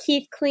I cook,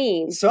 Keith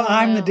cleans. So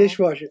I'm the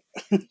dishwasher.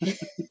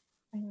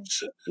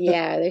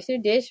 Yeah, there's your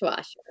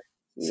dishwasher.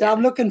 So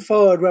I'm looking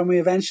forward when we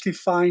eventually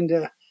find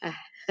a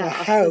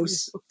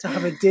house to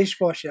have a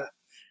dishwasher.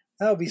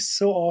 That would be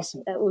so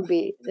awesome. That'd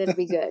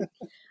be good.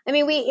 I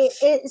mean,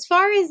 as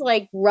far as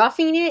like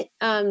roughing it,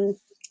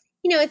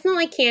 it's not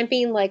like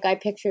camping like I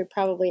pictured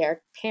probably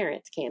our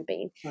parents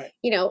camping. Right.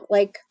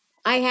 Like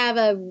I have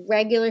a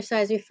regular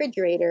size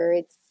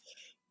refrigerator.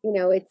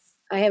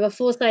 I have a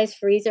full size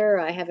freezer.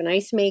 I have an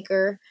ice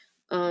maker.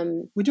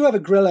 We do have a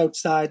grill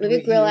outside. We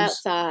have a grill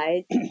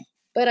outside,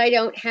 but I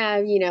don't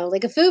have,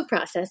 like a food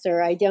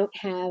processor. I don't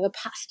have a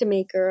pasta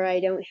maker. I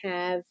don't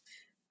have,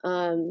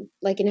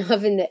 like an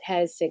oven that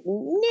has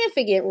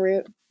significant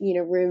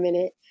room in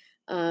it.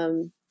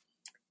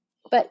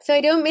 But so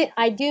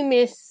I do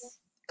miss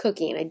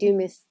cooking. I do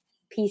miss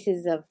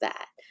pieces of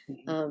that.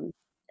 Mm-hmm.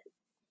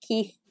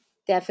 Keith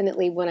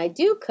definitely, when I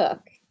do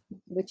cook,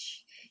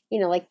 which,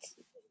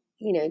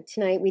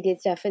 tonight we did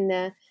stuff in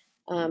the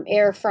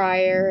air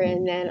fryer,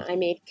 and then I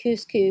made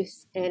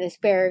couscous and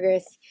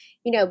asparagus,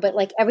 but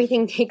like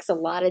everything takes a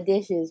lot of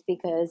dishes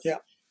because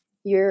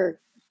you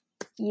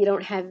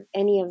don't have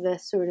any of the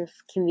sort of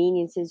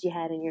conveniences you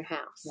had in your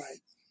house. Right.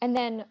 And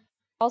then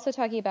also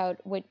talking about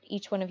what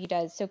each one of you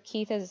does. So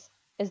Keith is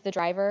the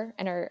driver,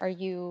 and are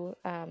you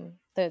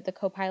the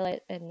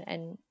co-pilot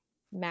and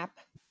map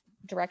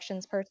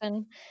directions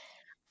person?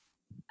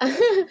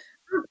 I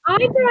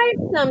drive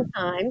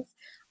sometimes.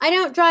 I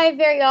don't drive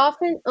very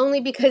often,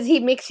 only because he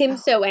makes him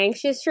so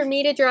anxious for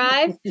me to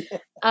drive.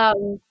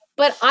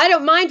 But I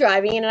don't mind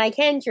driving, and I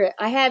can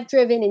I have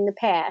driven in the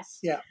past.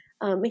 Yeah.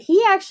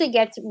 He actually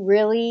gets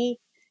really,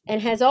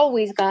 and has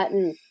always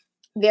gotten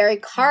very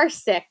car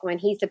sick when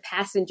he's the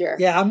passenger.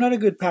 Yeah, I'm not a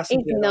good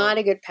passenger. He's not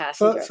a good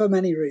passenger. For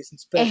many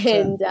reasons. But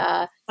and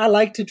I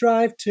like to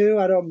drive too.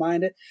 I don't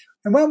mind it.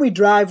 And when we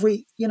drive,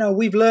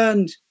 we've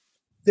learned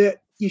that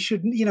you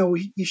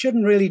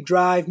shouldn't really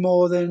drive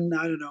more than,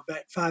 I don't know,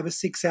 about 5 or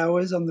 6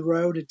 hours on the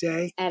road a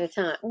day. At a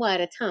time. Well,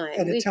 at a time.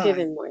 We've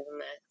driven more than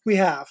that. We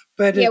have.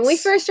 But when we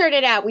first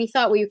started out, we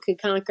thought we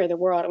could conquer the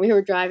world. And we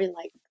were driving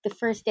like, the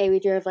first day we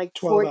drove like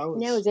 12 hours.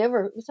 No,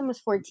 it was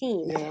almost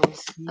 14. Yeah,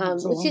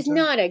 which is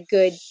not a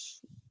good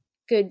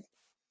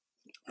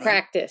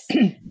practice.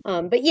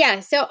 But yeah,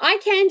 so I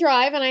can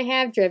drive and I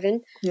have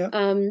driven. Yeah.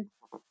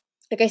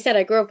 Like I said,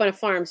 I grew up on a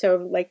farm,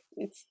 so like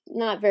it's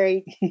not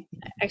very.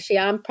 Actually,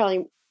 I'm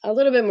probably a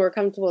little bit more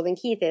comfortable than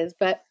Keith is,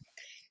 but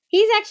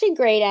he's actually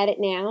great at it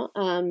now.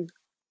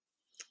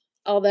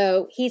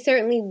 Although he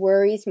certainly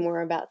worries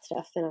more about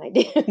stuff than I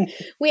do.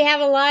 We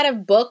have a lot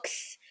of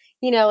books,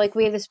 like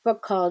we have this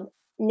book called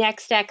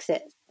Next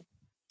Exit,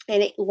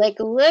 and it like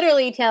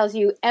literally tells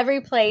you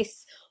every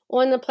place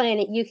on the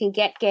planet you can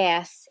get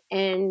gas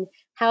and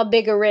how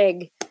big a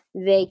rig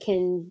they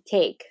can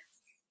take.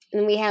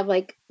 And we have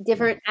like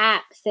different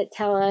apps that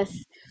tell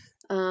us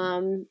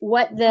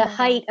what the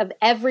height of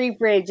every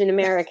bridge in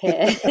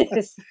America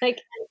is.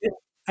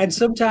 And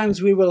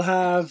sometimes we will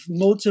have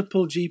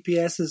multiple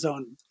GPSs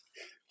on,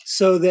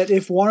 so that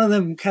if one of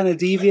them kind of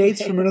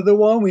deviates from another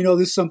one, we know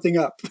there's something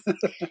up.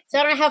 So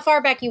I don't know how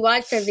far back you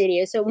watched our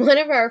video. So one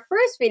of our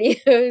first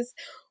videos,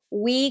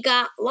 we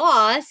got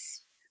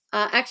lost.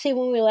 Actually,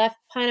 when we left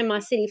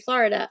Panama City,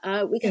 Florida,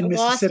 we got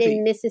lost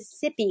in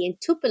Mississippi, in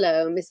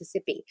Tupelo,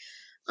 Mississippi.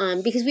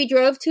 Because we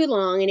drove too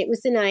long and it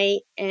was the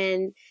night,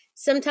 and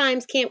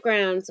sometimes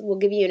campgrounds will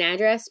give you an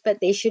address, but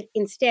they should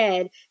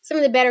instead, some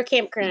of the better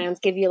campgrounds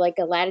give you like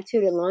a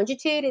latitude and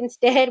longitude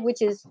instead,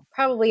 which is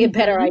probably a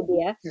better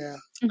idea. Yeah.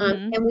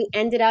 And we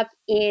ended up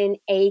in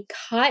a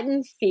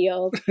cotton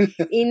field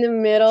in the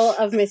middle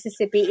of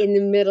Mississippi in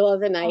the middle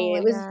of the night. Oh,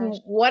 it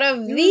was one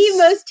of the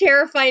most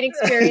terrifying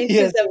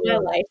experiences of my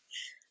life.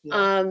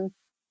 Yeah.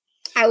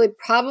 I would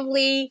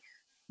probably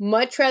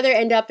much rather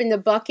end up in the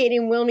bucket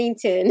in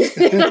Wilmington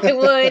than I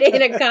would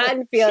in a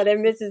cotton field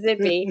in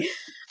Mississippi.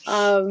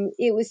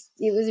 It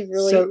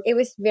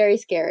was very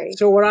scary.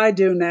 So what I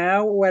do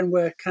now when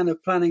we're kind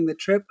of planning the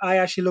trip, I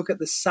actually look at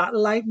the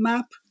satellite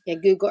map. Yeah,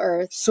 Google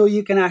Earth. So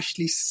you can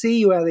actually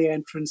see where the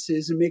entrance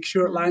is and make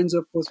sure it lines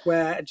up with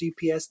where a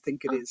GPS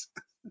think it is.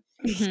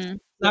 Mm-hmm.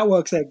 That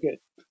works out good.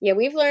 Yeah,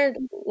 we've learned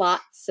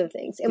lots of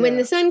things. And when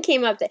the sun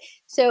came up,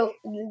 so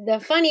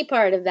the funny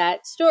part of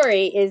that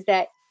story is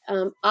that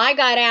I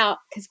got out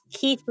because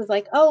Keith was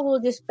like, "Oh,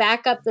 we'll just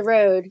back up the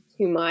road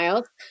 2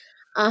 miles."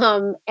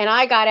 And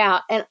I got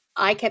out and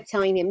I kept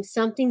telling him,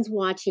 "Something's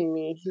watching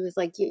me." And he was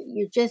like,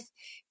 "You're just,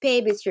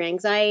 babe, it's your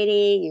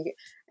anxiety."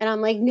 And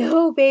I'm like,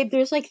 "No, babe,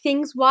 there's like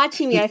things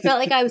watching me." I felt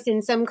like I was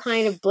in some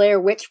kind of Blair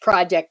Witch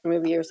Project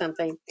movie or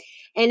something.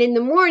 And in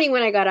the morning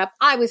when I got up,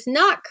 I was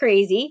not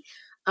crazy.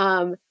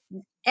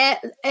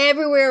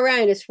 Everywhere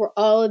around us were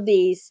all of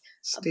these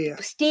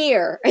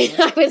steer.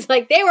 I was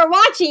like, they were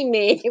watching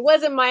me. It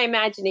wasn't my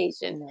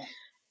imagination.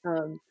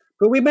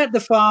 But we met the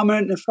farmer,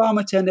 and the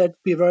farmer turned out to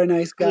be a very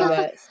nice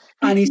guy.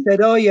 And he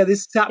said, "Oh yeah,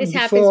 this happened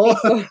before."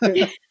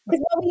 Because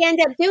what we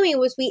ended up doing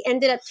was we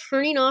ended up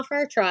turning off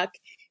our truck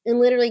and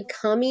literally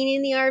coming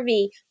in the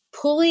RV,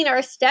 pulling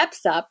our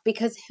steps up,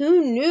 because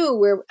who knew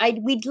where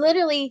we'd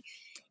literally.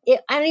 I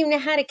don't even know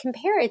how to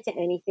compare it to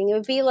anything. It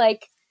would be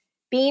like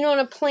being on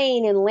a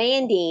plane and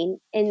landing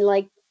and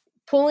like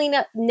pulling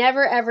up,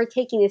 never ever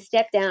taking a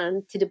step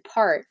down to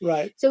depart.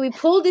 Right. So we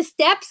pulled the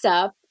steps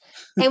up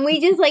and we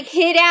just like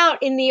hid out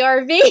in the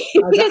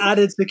RV.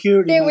 Added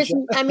security. There was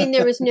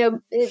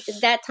no,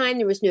 at that time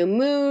there was no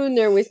moon,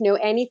 there was no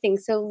anything.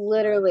 So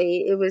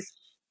literally it was.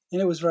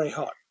 And it was very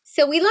hot.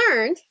 So we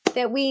learned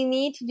that we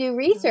need to do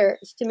research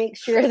to make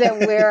sure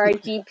that where our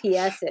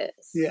GPS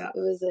is. Yeah. It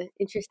was an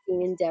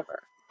interesting endeavor.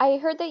 I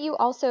heard that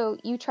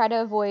you try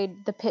to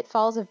avoid the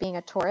pitfalls of being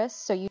a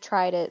tourist. So you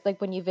try to,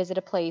 like, when you visit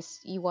a place,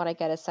 you want to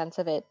get a sense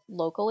of it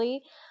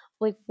locally.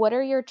 Like, what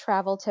are your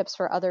travel tips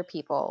for other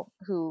people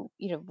who,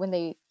 when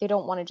they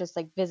don't want to just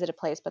like visit a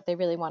place, but they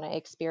really want to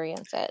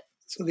experience it?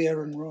 So the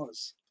Erin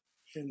Rose.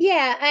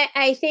 Yeah,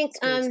 I think,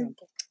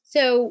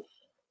 so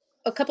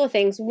a couple of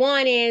things.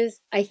 One is,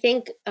 I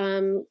think,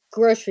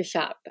 grocery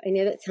shop. I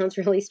know that sounds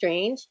really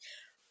strange.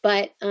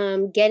 But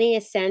getting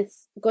a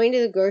sense, going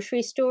to the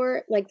grocery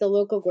store, like the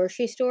local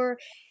grocery store,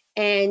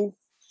 and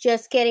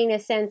just getting a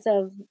sense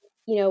of,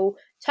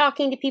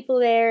 talking to people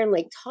there and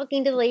like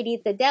talking to the lady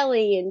at the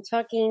deli and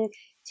talking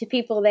to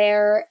people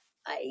there,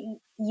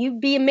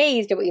 you'd be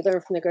amazed at what you learn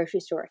from the grocery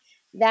store.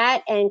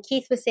 That, and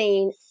Keith was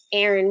saying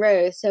Erin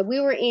Rose. So we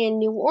were in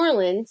New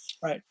Orleans.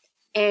 Right.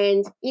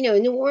 And, we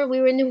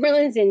were in New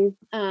Orleans in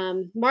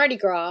Mardi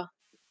Gras,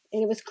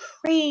 and it was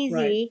crazy.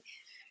 Right.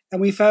 And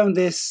we found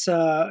this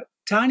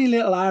tiny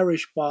little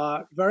Irish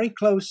bar very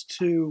close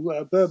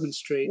to Bourbon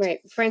Street. Right,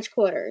 French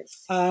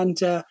Quarters. And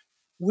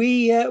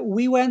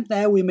we went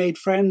there. We made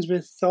friends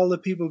with all the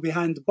people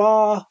behind the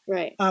bar.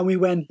 Right. And we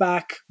went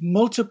back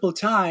multiple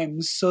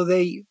times. So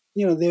they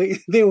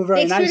they were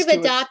very nice. They sort of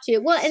adopt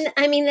you. Well, and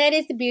I mean that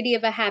is the beauty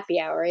of a happy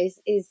hour is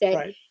that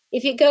right.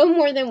 if you go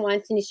more than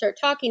once and you start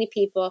talking to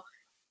people,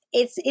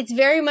 it's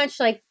very much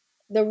like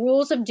the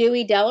rules of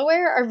Dewey,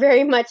 Delaware are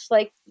very much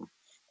like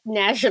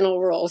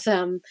national rules.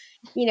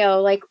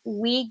 Like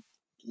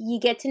you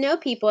get to know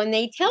people and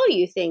they tell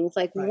you things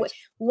like right.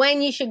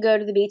 When you should go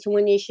to the beach and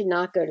when you should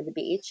not go to the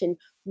beach and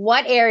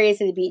what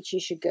areas of the beach you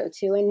should go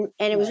to.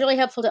 And it was really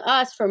helpful to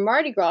us for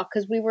Mardi Gras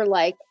because we were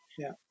like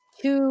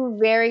two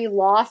very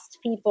lost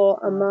people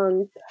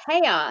among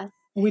chaos.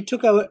 We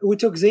took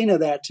Xena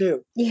there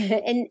too. Yeah,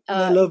 and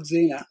I loved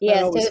Xena. Yeah,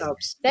 that always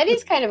helps. That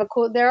is kind of a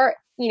cool. There are,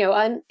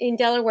 in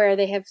Delaware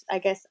they have. I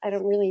guess I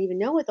don't really even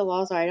know what the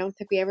laws are. I don't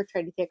think we ever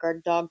tried to take our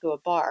dog to a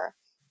bar,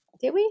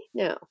 did we?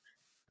 No,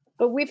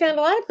 but we found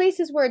a lot of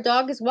places where a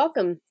dog is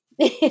welcome.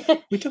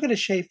 We took her to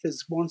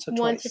Schaefer's once or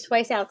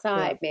twice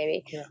outside,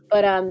 maybe. Yeah.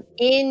 But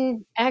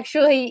in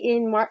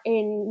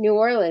New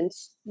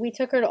Orleans, we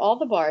took her to all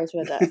the bars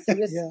with us.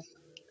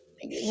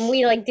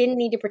 We didn't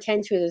need to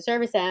pretend she was a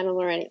service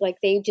animal or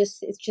anything.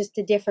 It's just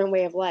a different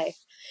way of life.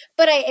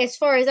 But as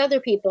far as other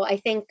people, I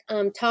think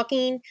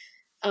talking,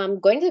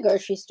 going to the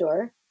grocery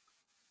store,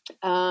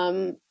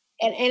 and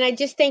I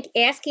just think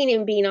asking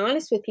and being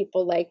honest with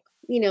people,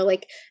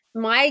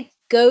 my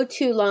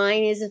go-to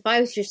line is, if I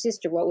was your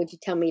sister, what would you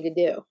tell me to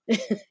do?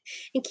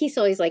 And Keith's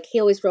always he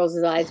always rolls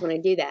his eyes when I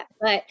do that.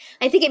 But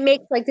I think it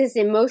makes this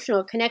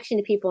emotional connection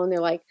to people, and they're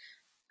like,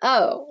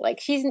 oh,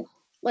 she's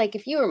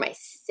if you were my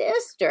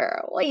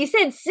sister. Well, you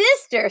said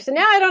sister, so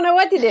now I don't know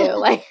what to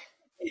do. Right.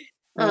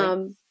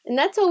 And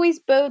that's always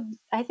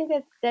I think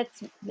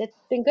that's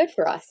been good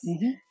for us.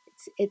 Mm-hmm.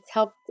 It's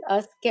helped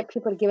us get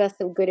people to give us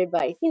some good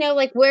advice.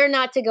 Where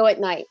not to go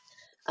at night.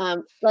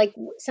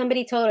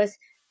 Somebody told us,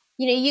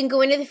 you can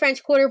go into the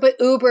French Quarter, but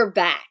Uber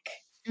back.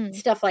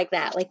 Stuff like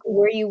that.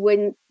 Where you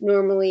wouldn't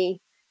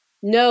normally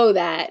know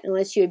that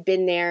unless you had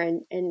been there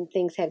and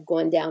things had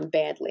gone down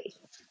badly.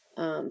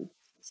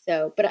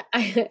 But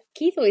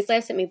Keith always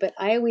laughs at me, but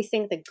I always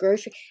think the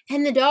grocery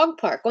and the dog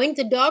park, going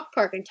to the dog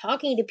park and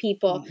talking to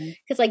people,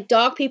 because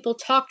dog people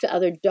talk to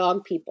other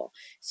dog people.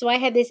 So I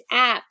had this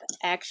app,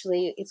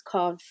 actually, it's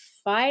called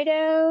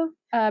Fido.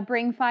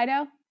 Bring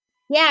Fido?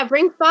 Yeah,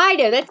 Bring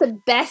Fido. That's the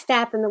best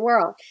app in the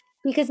world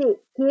because it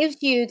gives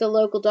you the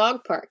local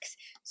dog parks.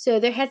 So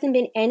there hasn't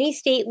been any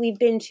state we've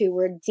been to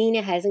where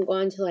Xena hasn't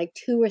gone to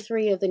 2 or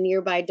 3 of the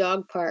nearby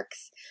dog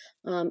parks,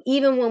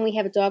 even when we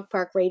have a dog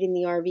park right in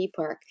the RV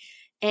park.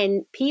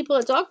 And people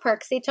at dog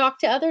parks, they talk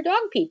to other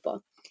dog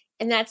people.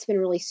 And that's been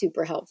really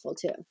super helpful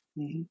too.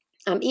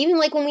 Mm-hmm. Even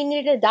when we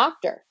needed a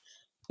doctor,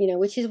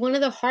 which is one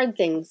of the hard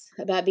things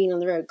about being on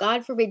the road.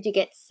 God forbid you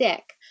get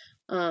sick.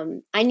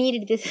 I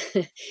needed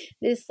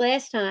this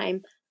last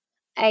time.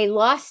 I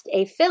lost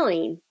a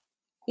filling,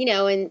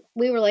 and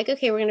we were like,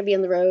 okay, we're going to be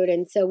on the road.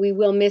 And so we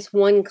will miss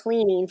one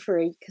cleaning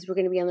because we're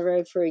going to be on the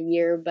road for a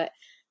year. But,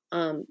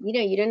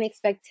 you don't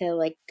expect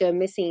to go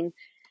missing.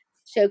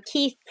 So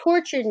Keith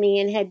tortured me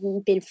and had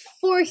been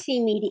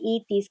forcing me to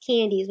eat these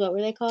candies. What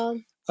were they called?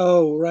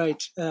 Oh,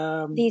 right.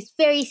 These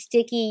very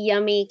sticky,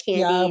 yummy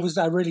candies.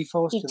 Yeah, I really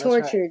forced you. He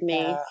tortured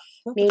me,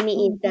 made me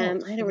eat them.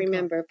 I don't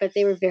remember, but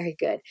they were very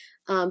good.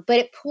 But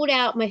it pulled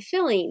out my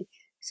filling.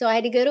 So I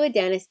had to go to a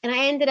dentist, and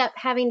I ended up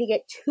having to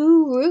get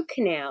 2 root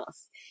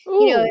canals.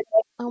 Ooh.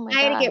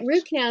 I had to get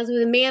root canals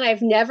with a man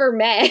I've never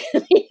met.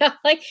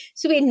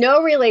 So we had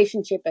no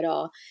relationship at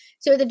all.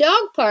 So at the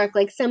dog park,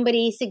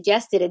 somebody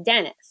suggested a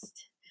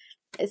dentist.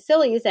 As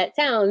silly as that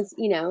sounds,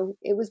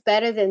 it was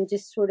better than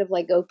just sort of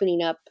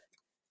opening up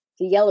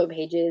the Yellow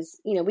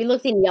Pages. We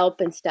looked in Yelp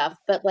and stuff,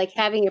 but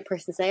having a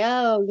person say,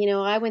 oh,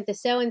 I went to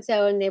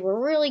so-and-so and they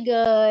were really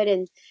good.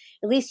 And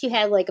at least you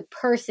had a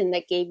person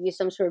that gave you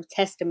some sort of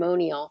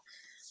testimonial.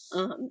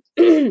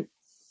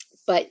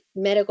 But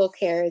medical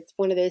care, it's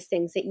one of those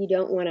things that you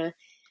don't want to,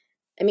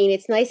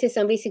 it's nice if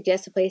somebody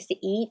suggests a place to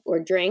eat or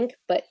drink,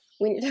 but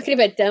when you're talking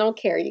about dental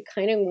care, you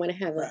kind of want to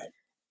have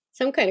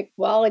some kind of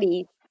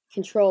quality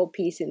control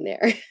piece in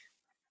there.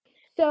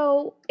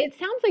 So it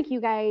sounds like you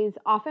guys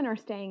often are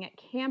staying at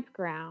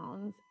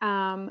campgrounds,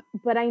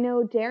 but I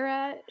know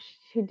Dara,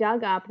 who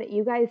dug up, that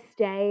you guys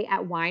stay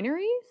at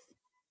wineries.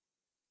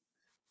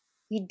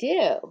 We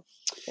do.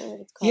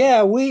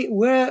 Yeah,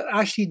 we're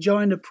actually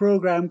joined a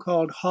program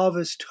called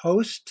Harvest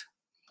Host,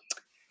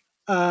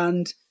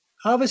 and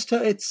Harvest,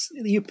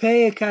 you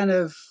pay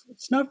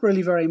it's not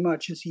really very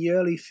much, it's a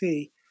yearly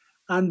fee,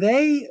 and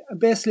they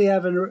basically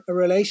have a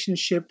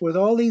relationship with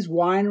all these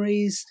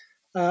wineries,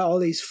 all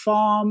these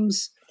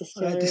farms,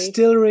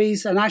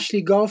 distilleries, and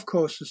actually golf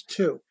courses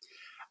too,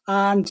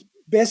 and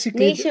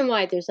basically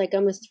nationwide there's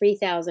almost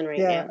 3,000 right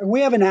now. Yeah, and we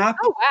have an app.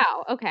 Oh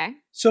wow, okay.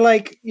 So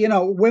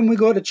when we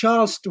go to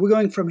Charleston, we're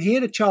going from here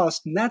to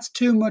Charleston, that's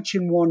too much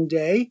in one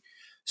day.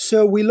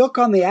 So we look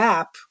on the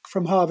app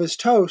from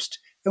Harvest Host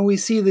and we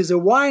see there's a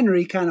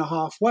winery kind of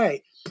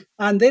halfway,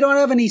 and they don't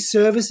have any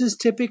services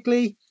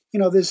typically.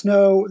 There's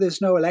no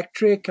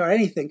electric or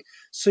anything,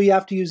 so you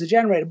have to use a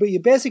generator. But you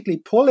basically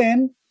pull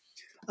in,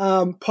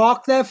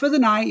 park there for the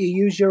night. You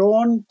use your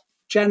own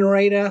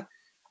generator,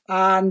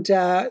 and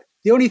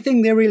the only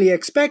thing they really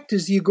expect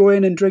is you go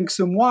in and drink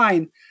some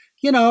wine.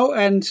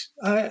 And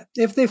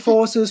if they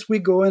force us, we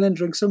go in and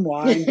drink some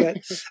wine. But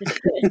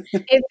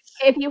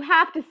if you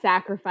have to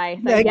sacrifice,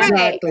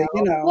 exactly,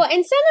 Well,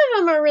 and some of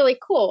them are really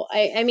cool.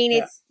 I mean,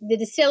 it's the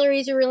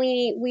distilleries are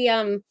really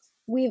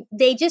neat.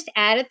 They just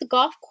added the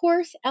golf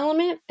course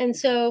element, and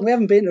so we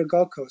haven't been to a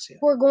golf course yet.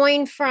 We're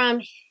going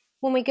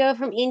when we go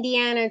from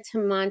Indiana to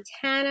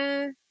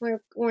Montana,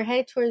 we're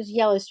headed towards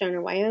Yellowstone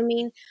or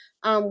Wyoming.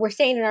 We're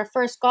staying at our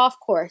first golf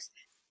course.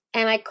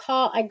 And I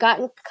got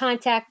in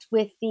contact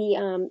with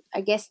the,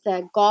 I guess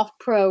the golf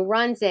pro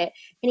runs it.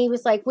 And he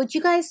was like, would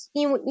you guys,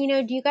 do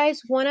you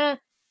guys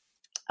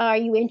are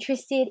you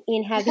interested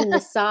in having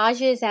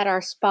massages at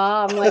our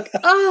spa? I'm like,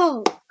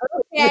 oh,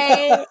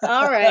 okay.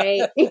 All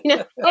right.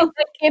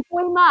 If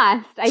we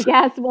must, I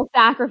guess we'll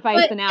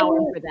sacrifice an hour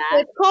for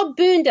that. It's called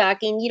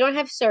boondocking. You don't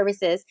have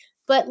services,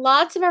 but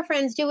lots of our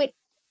friends do it,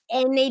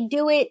 and they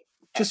do it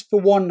just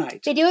for one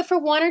night. They do it for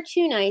 1 or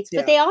 2 nights,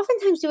 but they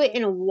oftentimes do it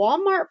in a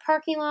Walmart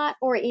parking lot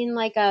or in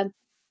like a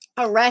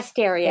rest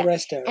area.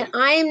 And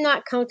I am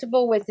not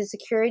comfortable with the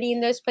security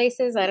in those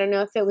places. I don't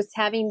know if it was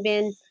having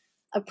been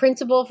a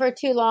principal for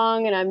too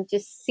long, and I'm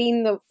just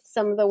seeing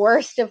some of the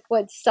worst of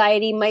what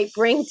society might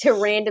bring to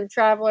random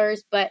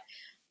travelers. But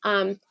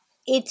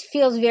it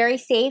feels very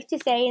safe to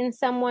say in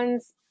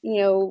someone's,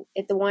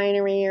 at the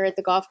winery or at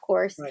the golf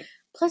course. Right.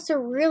 Plus,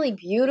 they're really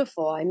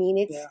beautiful. I mean,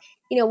 it's,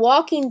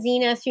 walking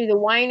Zena through the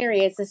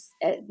winery,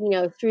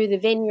 through the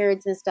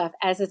vineyards and stuff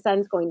as the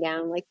sun's going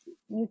down. Like,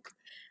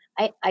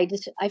 I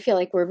feel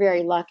like we're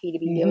very lucky to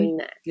be doing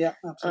that. Yeah,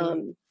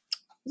 absolutely.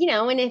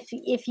 And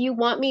if you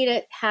want me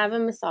to have a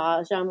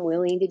massage, I'm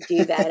willing to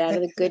do that out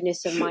of the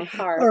goodness of my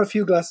heart. Or a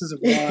few glasses of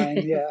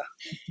wine, yeah.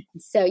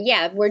 So,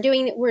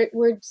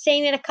 we're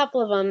staying at a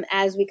couple of them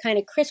as we kind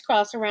of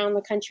crisscross around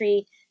the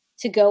country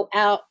to go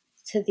out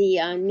to the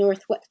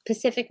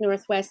Pacific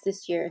Northwest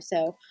this year.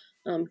 So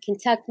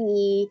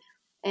Kentucky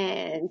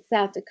and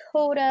South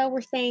Dakota,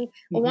 we're staying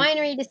a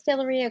winery,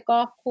 distillery, a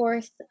golf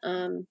course.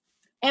 And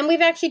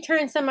we've actually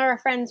turned some of our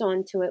friends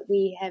on to it.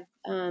 We have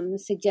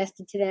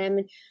suggested to them.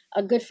 And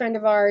a good friend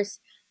of ours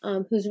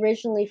who's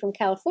originally from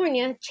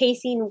California,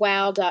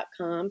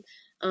 chasingwow.com,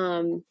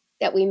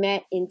 that we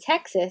met in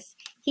Texas,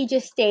 he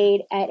just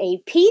stayed at a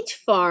peach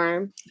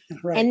farm,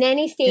 and then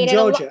he stayed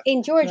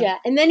in Georgia,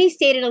 and then he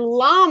stayed at a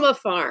llama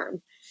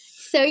farm.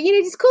 So,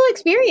 just cool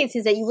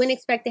experiences that you wouldn't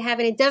expect to have,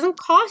 and it doesn't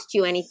cost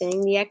you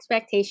anything. The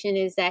expectation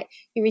is that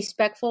you're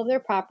respectful of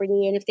their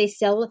property, and if they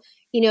sell,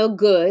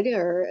 good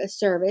or a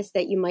service,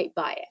 that you might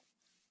buy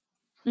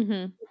it.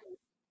 Mm-hmm.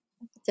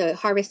 So,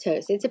 Harvest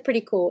Host, it's a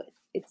pretty cool.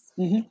 It's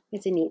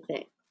a neat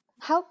thing.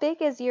 How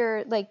big is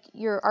your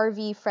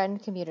RV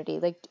friend community?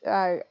 Like,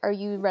 are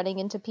you running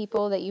into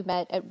people that you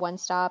met at one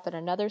stop and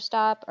another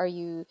stop? Are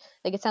you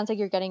it sounds like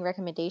you're getting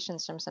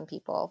recommendations from some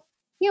people.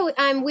 Yeah,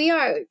 we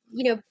are,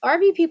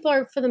 RV people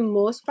are for the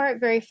most part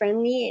very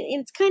friendly.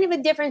 And it's kind of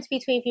a difference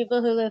between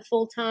people who live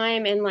full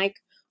time and like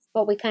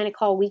what we kind of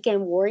call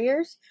weekend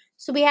warriors.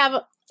 So we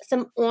have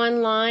some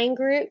online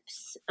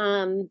groups.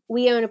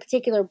 We own a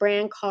particular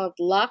brand called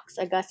Lux,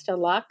 Augusta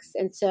Lux.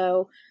 And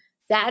so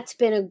that's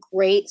been a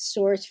great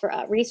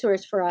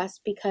resource for us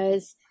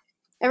because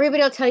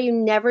everybody will tell you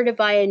never to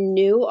buy a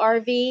new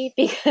RV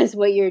because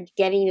what you're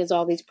getting is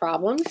all these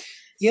problems.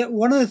 Yeah,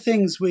 one of the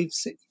things we've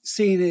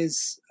seen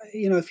is,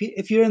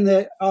 if you're in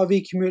the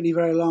RV community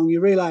very long, you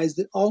realize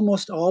that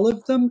almost all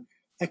of them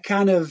are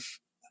kind of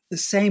the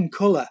same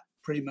color,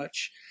 pretty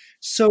much.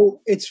 So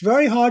it's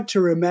very hard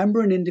to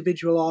remember an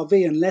individual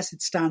RV unless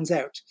it stands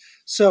out.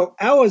 So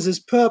ours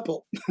is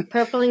purple.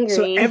 Purple and green.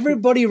 So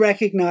everybody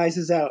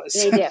recognizes ours.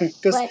 They do.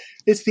 Because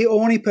it's the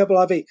only purple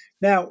RV.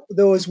 Now,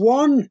 there was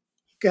one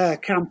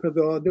camper,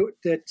 though,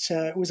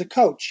 that was a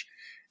coach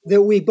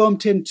that we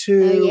bumped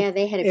into. Oh, yeah,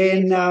 they had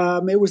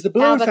a it was the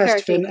Balloon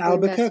Festival in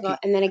Albuquerque.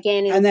 And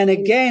then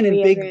again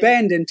in Big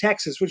Bend in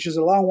Texas, which is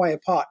a long way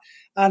apart.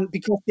 And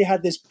because they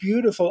had this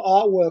beautiful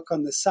artwork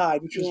on the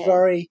side, which was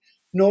very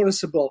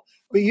noticeable.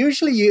 But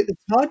usually it's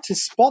hard to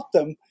spot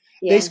them.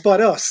 Yeah. They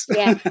spot us.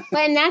 Yeah.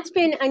 And that's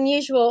been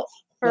unusual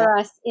for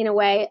us in a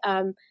way.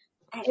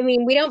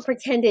 We don't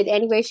pretend in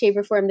any way, shape,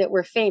 or form that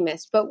we're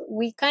famous, but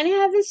we kind of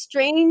have this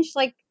strange,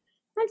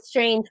 not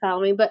strange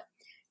following, but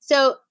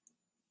so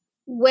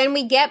when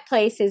we get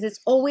places,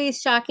 it's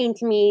always shocking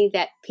to me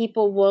that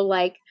people will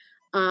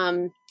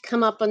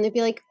come up and they'll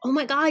be like, "Oh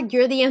my God,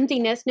 you're the Empty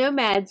Nest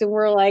Nomads," and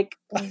we're like,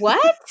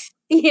 "What?"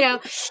 And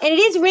it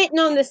is written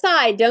on the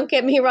side. Don't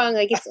get me wrong.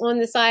 It's on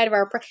the side of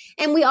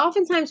and we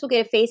oftentimes will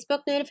get a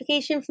Facebook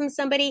notification from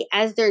somebody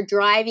as they're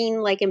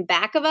driving, in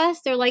back of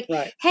us. They're like,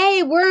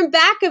 "Hey, we're in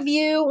back of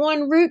you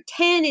on Route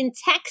 10 in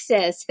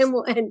Texas."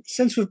 And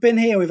since we've been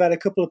here, we've had a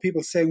couple of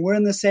people saying we're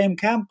in the same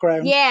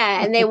campground.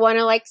 Yeah. And they want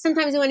to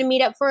sometimes they want to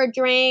meet up for a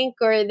drink,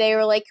 or they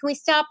were like, "Can we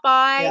stop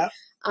by?"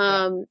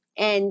 Yeah.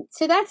 And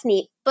so that's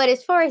neat. But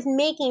as far as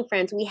making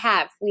friends,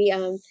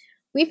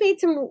 we've made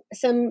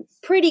some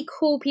pretty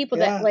cool people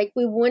that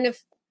we wouldn't have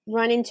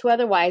run into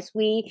otherwise.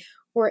 We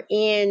were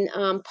in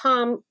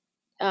Palm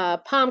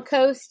Palm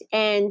Coast,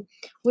 and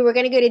we were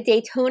going to go to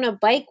Daytona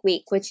Bike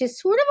Week, which is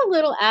sort of a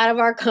little out of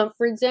our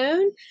comfort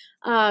zone.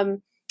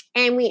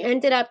 And we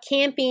ended up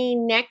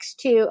camping next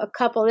to a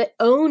couple that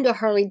owned a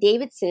Harley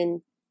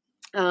Davidson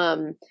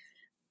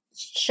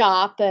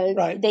shop.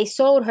 Right. They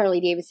sold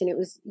Harley Davidson. It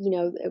was,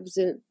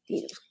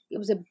 it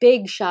was a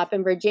big shop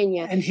in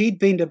Virginia. And he'd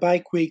been to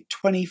Bike Week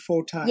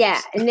 24 times.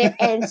 Yeah,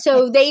 and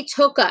so they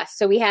took us.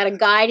 So we had a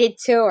guided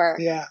tour.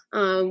 Yeah.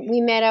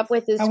 We met up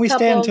with this and we couple.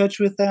 stay in touch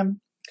with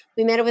them.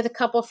 We met up with a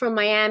couple from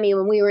Miami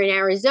when we were in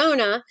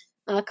Arizona.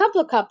 A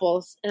couple of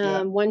couples,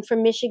 one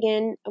from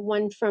Michigan,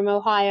 one from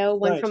Ohio,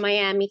 one from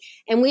Miami,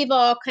 and we've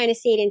all kind of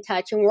stayed in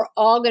touch. And we're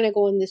all going to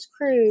go on this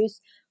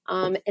cruise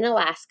in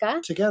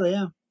Alaska together.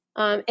 Yeah.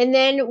 And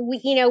then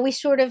we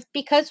sort of,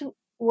 because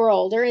we're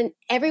older, and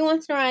every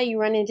once in a while you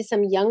run into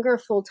some younger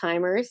full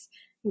timers.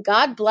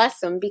 God bless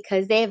them,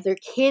 because they have their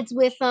kids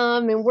with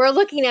them, and we're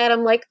looking at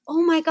them like,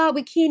 oh my God,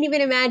 we can't even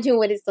imagine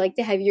what it's like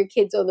to have your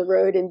kids on the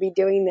road and be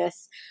doing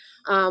this.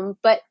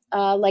 But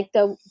like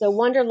the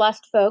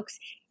Wanderlust folks,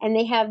 and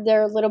they have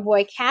their little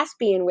boy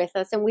Caspian with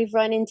us, and we've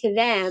run into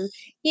them,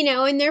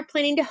 and they're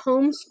planning to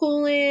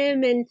homeschool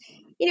him, and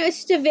it's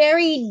just a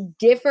very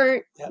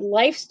different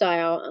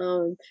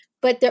lifestyle.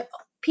 But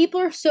people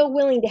are so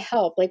willing to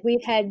help. Like,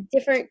 we've had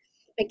different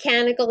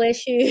mechanical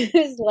issues,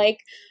 like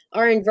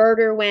our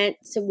inverter went,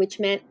 which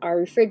meant our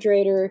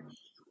refrigerator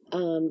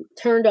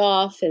turned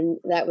off, and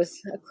that was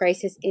a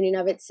crisis in and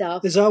of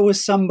itself. There's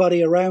always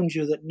somebody around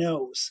you that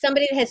knows.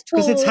 Somebody that has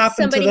tools, it's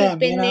happened somebody to them, who's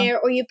been there,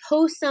 or you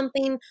post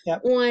something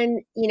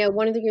on,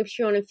 one of the groups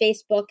you're on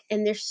Facebook,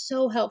 and they're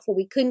so helpful.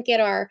 We couldn't get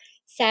our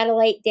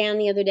satellite down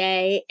the other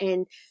day,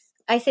 and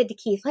I said to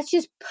Keith, let's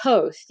just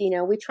post.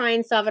 We try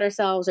and solve it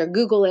ourselves or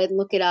Google it and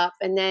look it up,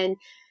 and then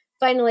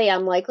finally,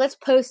 I'm like, let's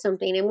post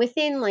something. And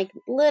within like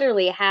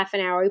literally a half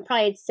an hour, we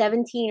probably had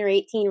 17 or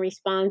 18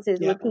 responses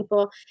with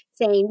people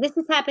saying, this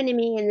has happened to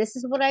me and this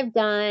is what I've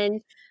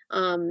done.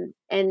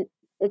 And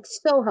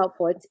it's so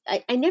helpful.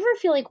 I never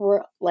feel like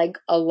we're like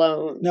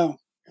alone. No.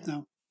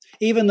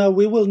 Even though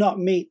we will not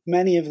meet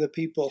many of the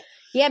people.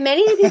 Yeah,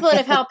 many of the people that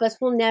have helped us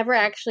will never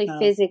actually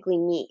physically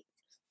meet.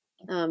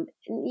 And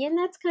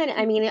that's kind of,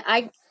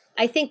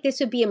 I think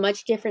this would be a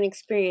much different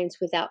experience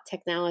without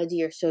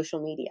technology or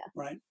social media.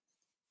 Right.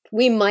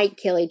 We might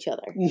kill each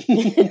other.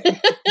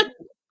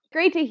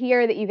 Great to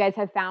hear that you guys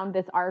have found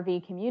this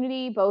RV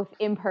community, both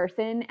in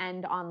person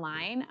and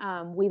online.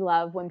 We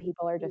love when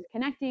people are just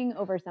connecting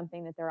over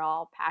something that they're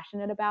all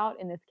passionate about.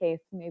 In this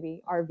case,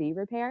 maybe RV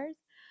repairs.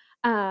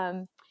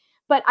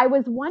 But I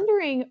was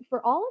wondering,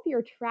 for all of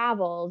your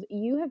travels,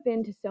 you have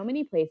been to so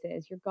many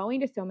places, you're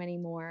going to so many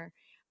more.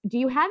 Do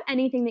you have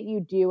anything that you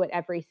do at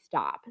every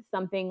stop?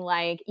 Something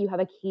like you have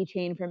a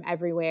keychain from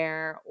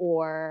everywhere,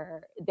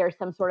 or there's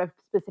some sort of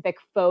specific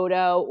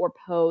photo or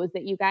pose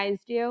that you guys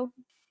do?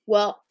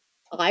 Well,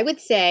 I would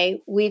say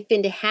we've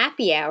been to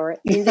happy hour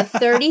in the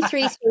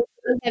 33 states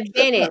we have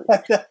been in.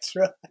 That's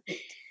right.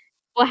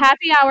 Well,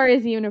 happy hour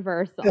is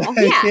universal.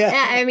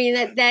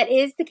 Yeah. That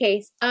is the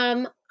case.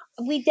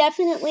 We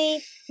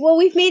definitely,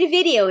 we've made a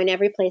video in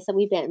every place that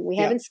we've been. We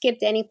haven't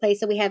skipped any place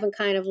that we haven't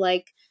kind of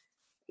like,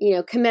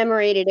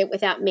 commemorated it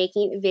without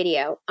making a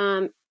video.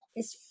 We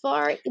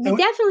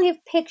definitely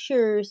have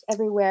pictures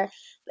everywhere,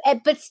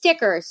 but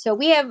stickers. So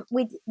we have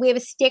a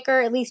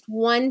sticker, at least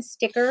one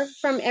sticker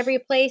from every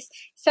place.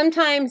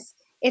 Sometimes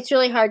it's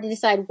really hard to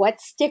decide what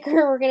sticker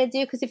we're going to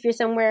do, because if you're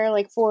somewhere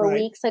like 4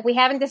 weeks, like we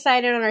haven't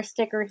decided on our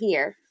sticker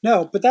here.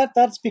 No, but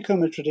that's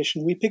become a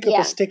tradition. We pick up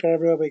a sticker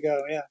everywhere we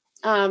go. Yeah.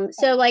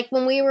 So like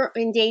when we were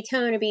in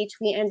Daytona Beach,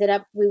 we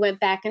went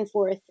back and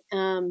forth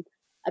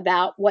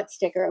about what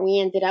sticker, and we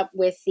ended up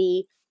with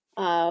the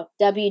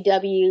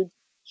WWJBD.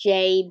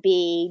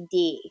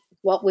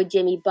 What would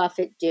Jimmy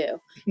Buffett do?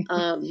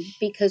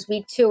 Because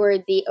we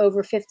toured the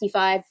over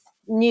 55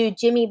 new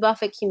Jimmy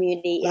Buffett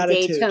community in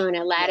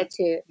Daytona,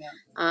 Latitude. Yeah.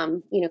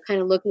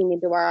 Kind of looking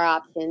into our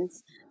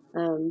options.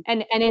 And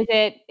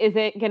is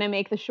it going to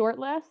make the short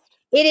list?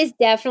 It is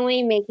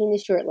definitely making the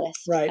short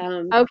list. Right.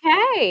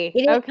 Okay.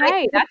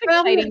 That's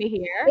exciting to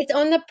hear. It's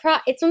on the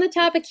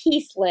top of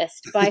Keith's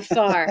list by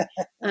far.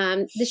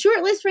 The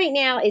short list right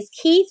now is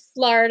Keith,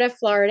 Florida,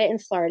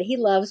 and Florida. He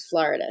loves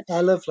Florida.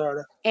 I love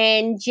Florida.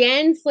 And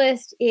Jen's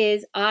list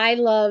is I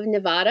love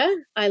Nevada.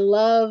 I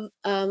love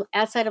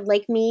outside of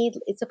Lake Mead.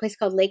 It's a place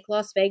called Lake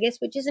Las Vegas,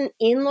 which isn't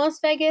in Las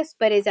Vegas,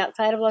 but is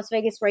outside of Las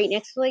Vegas, right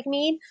next to Lake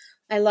Mead.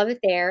 I love it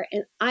there,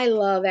 and I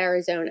love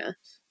Arizona.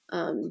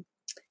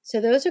 So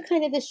those are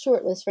kind of the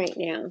short list right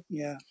now.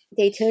 Yeah.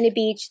 Daytona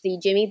Beach, the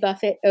Jimmy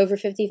Buffett over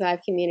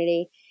 55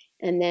 community,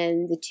 and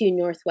then the 2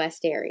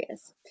 Northwest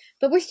areas.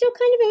 But we're still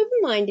kind of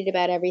open-minded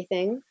about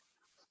everything.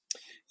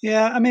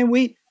 Yeah, when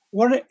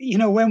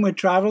we're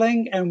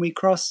traveling and we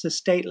cross the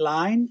state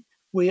line,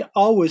 we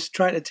always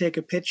try to take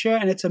a picture,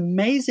 and it's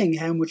amazing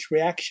how much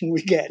reaction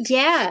we get.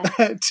 Yeah.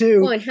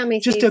 To how many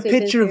just a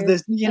picture of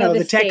the,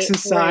 the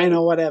Texas sign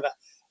or whatever.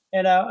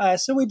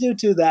 So we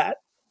do that.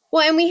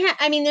 Well, and we have,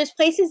 there's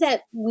places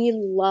that we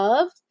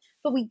loved,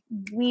 but we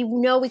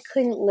know we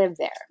couldn't live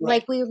there. Right.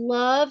 Like we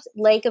loved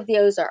Lake of the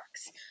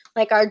Ozarks.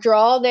 Like our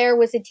draw there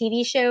was a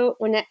TV show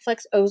on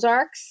Netflix,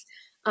 Ozarks.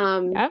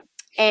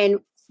 And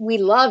we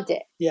loved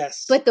it.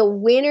 Yes. But the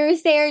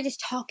winters there,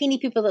 just talking to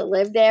people that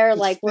live there,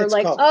 we're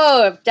like, cold.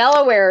 Oh, if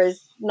Delaware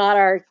is not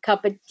our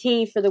cup of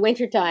tea for the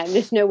wintertime,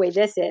 there's no way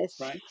this is.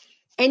 Right.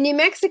 And New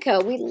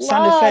Mexico, we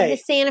love the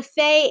Santa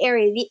Fe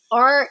area, the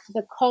art,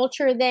 the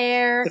culture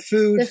there. The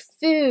food.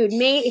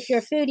 If you're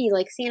a foodie,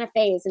 like Santa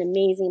Fe is an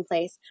amazing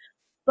place.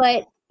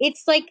 But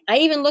it's like, I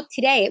even looked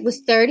today, it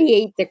was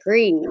 38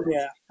 degrees.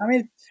 Yeah. I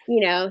mean,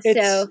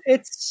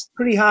 it's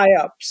pretty high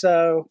up.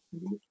 So,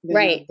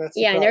 right.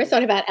 I never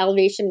thought about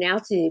elevation and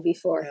altitude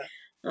before.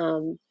 Yeah.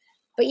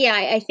 But yeah,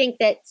 I think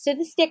that, so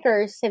the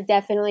stickers have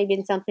definitely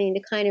been something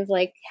to kind of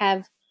like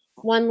have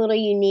one little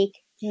unique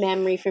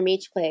memory from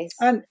each place.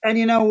 And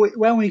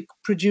when we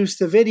produce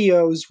the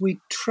videos, we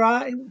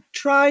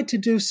try to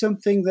do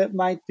something that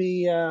might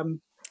be,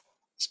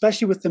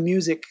 especially with the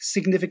music,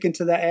 significant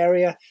to that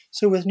area.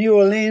 So with New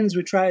Orleans,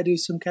 we try to do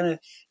some kind of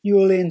New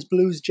Orleans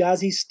blues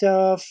jazzy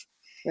stuff.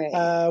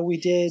 Right. We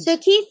did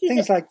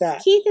things like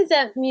that. Keith is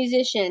a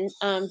musician.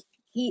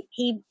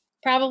 He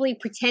probably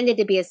pretended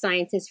to be a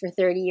scientist for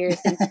 30 years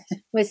and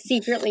was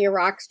secretly a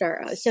rock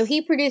star. So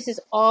he produces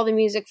all the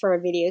music for our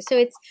videos.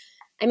 So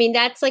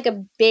that's like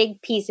a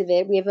big piece of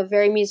it. We have a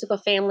very musical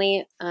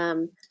family.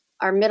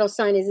 Our middle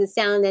son is a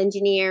sound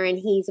engineer and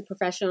he's a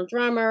professional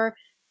drummer.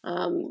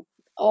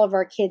 All of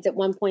our kids at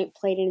one point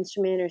played an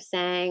instrument or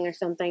sang or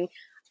something.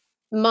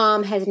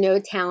 Mom has no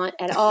talent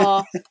at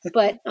all,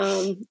 but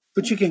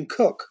you can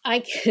cook. I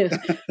can.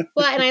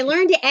 Well, and I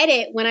learned to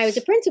edit when I was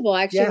a principal.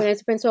 Actually, when I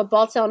was a principal at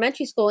Baltz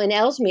Elementary School in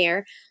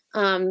Ellesmere,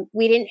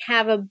 we didn't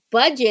have a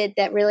budget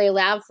that really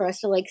allowed for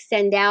us to like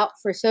send out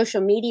for social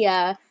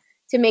media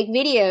to make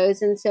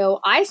videos, and so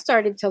I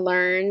started to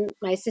learn.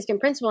 My assistant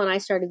principal and I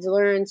started to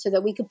learn so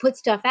that we could put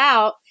stuff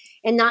out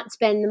and not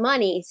spend the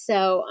money.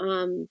 So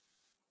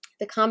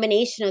the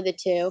combination of the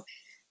two.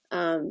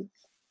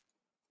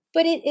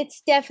 But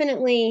it's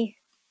definitely,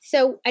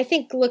 so I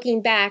think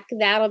looking back,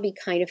 that'll be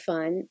kind of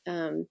fun.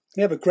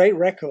 We have a great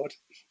record.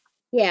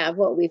 Yeah, of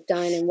what we've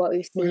done and what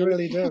we've seen. We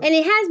really do. And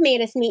it has made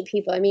us meet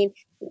people. I mean,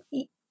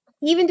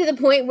 even to the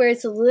point where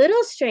it's a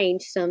little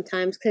strange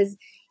sometimes because,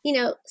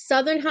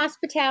 Southern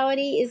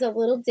hospitality is a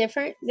little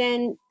different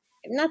than,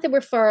 not that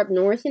we're far up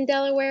north in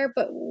Delaware,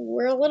 but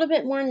we're a little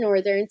bit more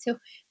northern. So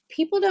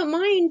people don't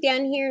mind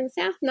down here in the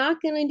South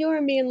knocking on the door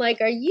and being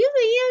like, "Are you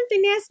the empty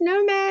nest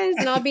nomads?"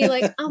 And I'll be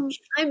like, I'm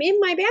in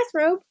my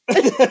bathrobe.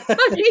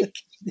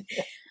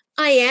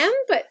 I am,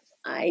 but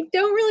I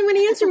don't really want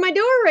to answer my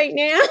door right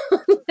now.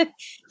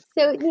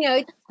 So,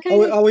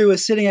 we were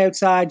sitting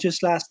outside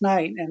just last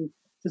night, and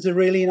there's a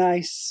really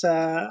nice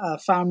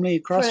family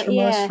across from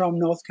us from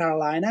North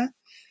Carolina.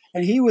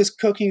 And he was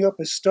cooking up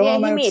a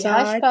storm outside. He made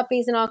hush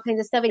puppies and all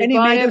kinds of stuff. And he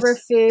brought over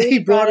food. He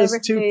brought us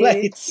 2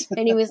 plates.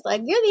 And he was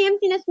like, "You're the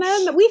emptiness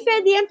nomad. We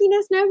fed the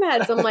emptiness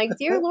nomads." I'm like,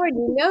 "Dear Lord,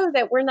 you know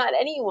that we're not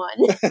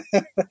anyone."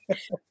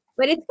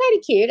 But it's kind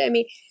of cute. I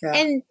mean,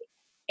 and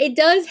it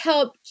does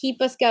help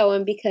keep us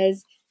going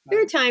because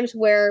there are times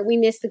where we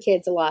miss the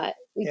kids a lot.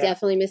 We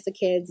definitely miss the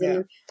kids.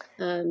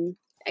 And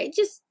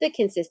just the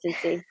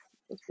consistency.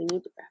 We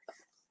need to wrap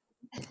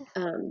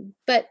up.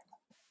 But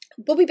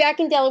we'll be back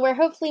in Delaware,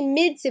 hopefully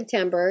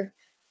mid-September.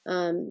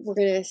 We're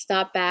going to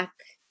stop back,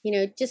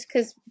 just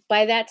because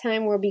by that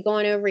time we'll be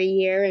going over a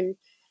year and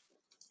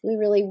we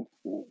really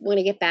want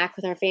to get back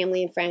with our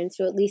family and friends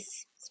to at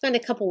least spend a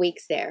couple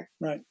weeks there.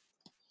 Right.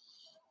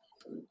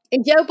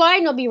 And Joe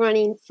Biden will be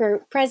running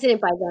for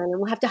president by then, and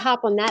we'll have to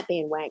hop on that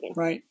bandwagon.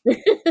 Right.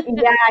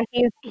 Yeah,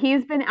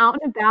 he's been out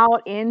and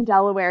about in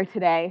Delaware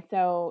today.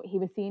 So he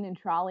was seen in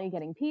Trolley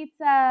getting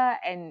pizza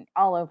and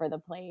all over the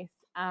place.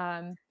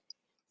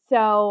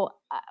 So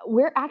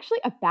we're actually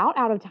about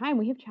out of time.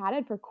 We have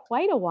chatted for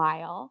quite a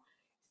while.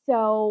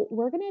 So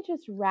we're going to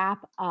just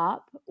wrap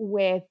up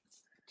with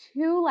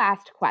 2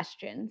 last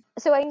questions.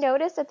 So I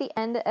noticed at the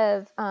end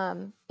of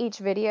each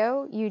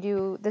video, you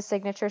do the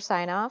signature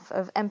sign off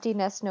of empty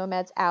nest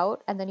nomads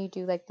out. And then you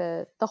do like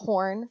the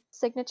horn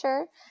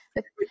signature.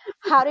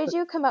 How did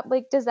you come up?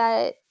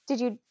 Did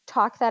you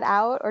talk that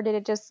out or did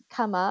it just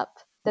come up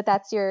that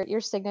that's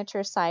your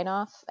signature sign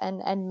off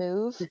and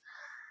move?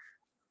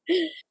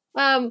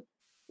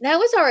 That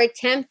was our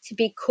attempt to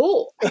be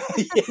cool.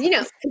 You get to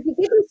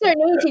a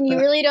certain age and you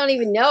really don't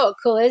even know what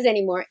cool is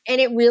anymore. And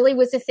it really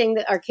was a thing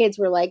that our kids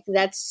were like,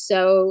 "That's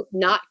so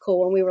not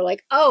cool." And we were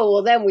like, "Oh,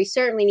 well, then we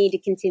certainly need to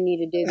continue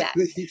to do that."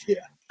 We do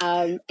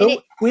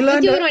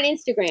it on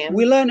Instagram.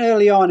 We learned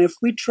early on, if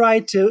we try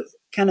to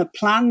kind of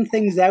plan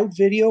things out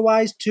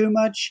video-wise too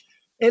much,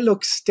 it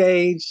looks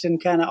staged and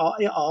kind of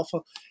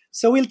awful.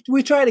 So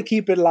we try to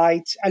keep it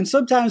light. And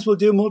sometimes we'll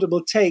do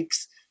multiple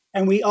takes.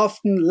 And we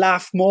often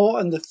laugh more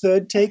on the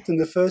 3rd take than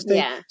the first take.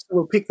 Yeah. So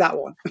we'll pick that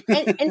one.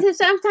 and so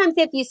sometimes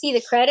if you see the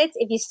credits,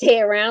 if you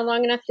stay around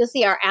long enough, you'll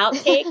see our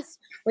outtakes,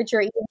 which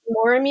are even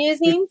more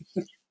amusing.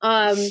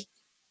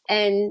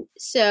 And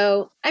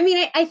so,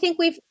 I think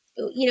we've,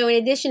 in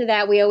addition to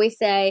that, we always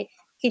say,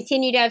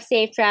 continue to have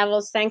safe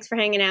travels. Thanks for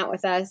hanging out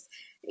with us.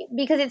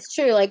 Because it's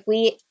true. Like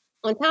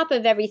on top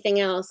of everything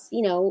else,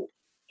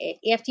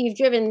 after you've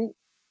driven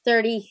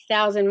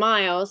 30,000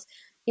 miles,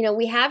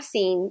 we have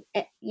seen,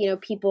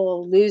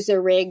 people lose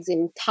their rigs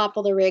and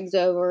topple the rigs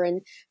over.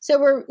 And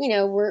so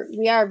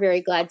we are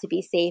very glad to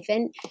be safe.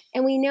 And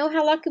we know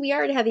how lucky we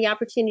are to have the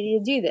opportunity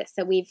to do this,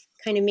 that we've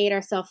kind of made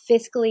ourselves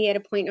fiscally at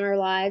a point in our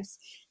lives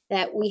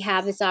that we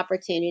have this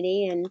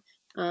opportunity. And,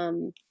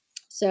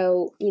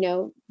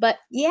 but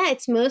yeah,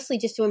 it's mostly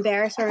just to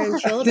embarrass our own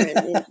children.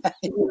 To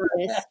be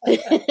honest.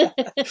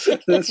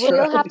 Well,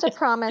 you'll have to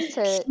promise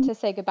to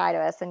say goodbye to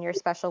us in your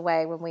special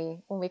way when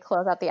we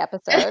close out the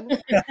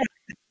episode.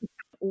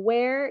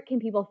 Where can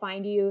people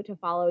find you to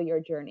follow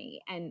your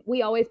journey? And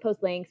we always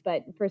post links,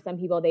 but for some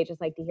people, they just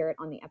like to hear it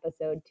on the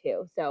episode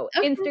too. So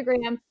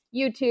Instagram,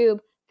 YouTube,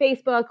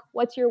 Facebook,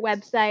 what's your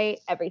website,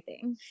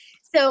 everything.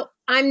 So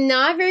I'm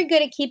not very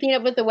good at keeping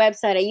up with the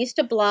website. I used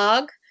to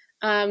blog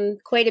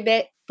quite a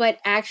bit, but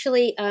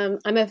actually I'm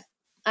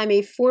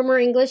a former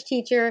English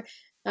teacher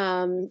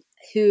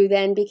who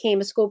then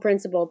became a school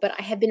principal, but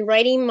I have been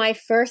writing my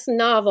first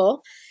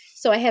novel.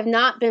 So I have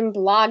not been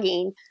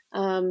blogging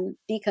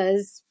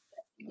because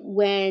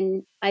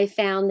when I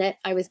found that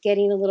I was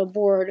getting a little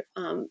bored,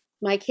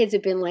 my kids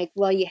have been like,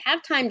 well, you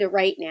have time to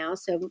write now.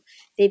 So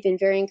they've been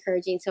very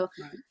encouraging. So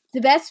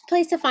the best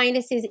place to find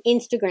us is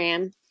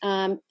Instagram.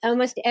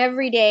 Almost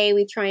every day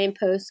we try and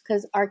post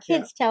because our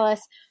kids tell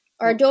us,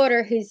 our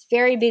daughter, who's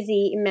very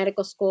busy in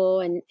medical school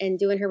and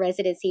doing her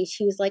residency,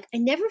 she was like, I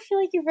never feel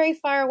like you're very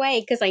far away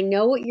because I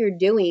know what you're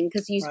doing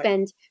because you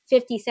spend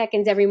 50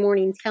 seconds every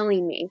morning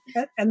telling me.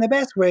 And the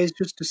best way is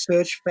just to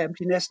search for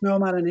Empty Nest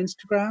Nomad on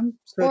Instagram.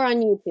 Or on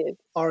YouTube.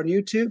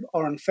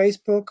 Or on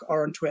Facebook,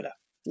 or on Twitter.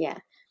 Yeah.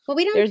 Well,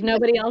 there's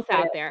nobody else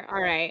out there.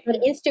 All right. But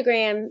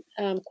Instagram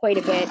quite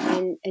a bit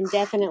and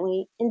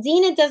definitely. And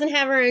Zena doesn't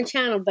have her own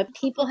channel, but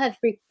people have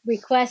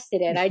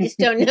requested it. I just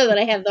don't know that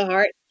I have the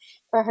heart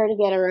for her to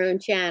get her own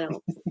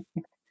channel.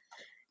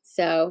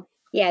 So,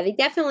 yeah, you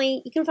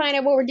can find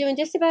out what we're doing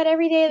just about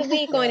every day of the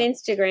week on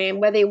Instagram,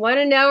 whether you want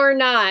to know or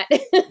not.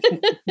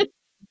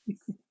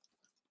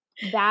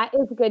 That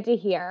is good to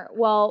hear.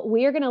 Well,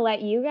 we are going to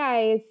let you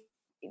guys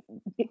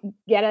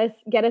get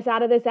us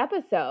out of this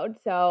episode.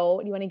 So,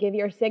 do you want to give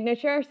your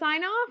signature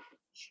sign off?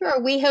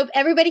 Sure. We hope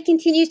everybody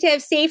continues to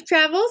have safe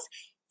travels.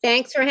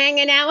 Thanks for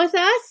hanging out with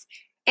us.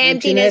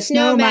 Empty Nest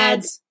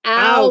Nomads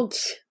out.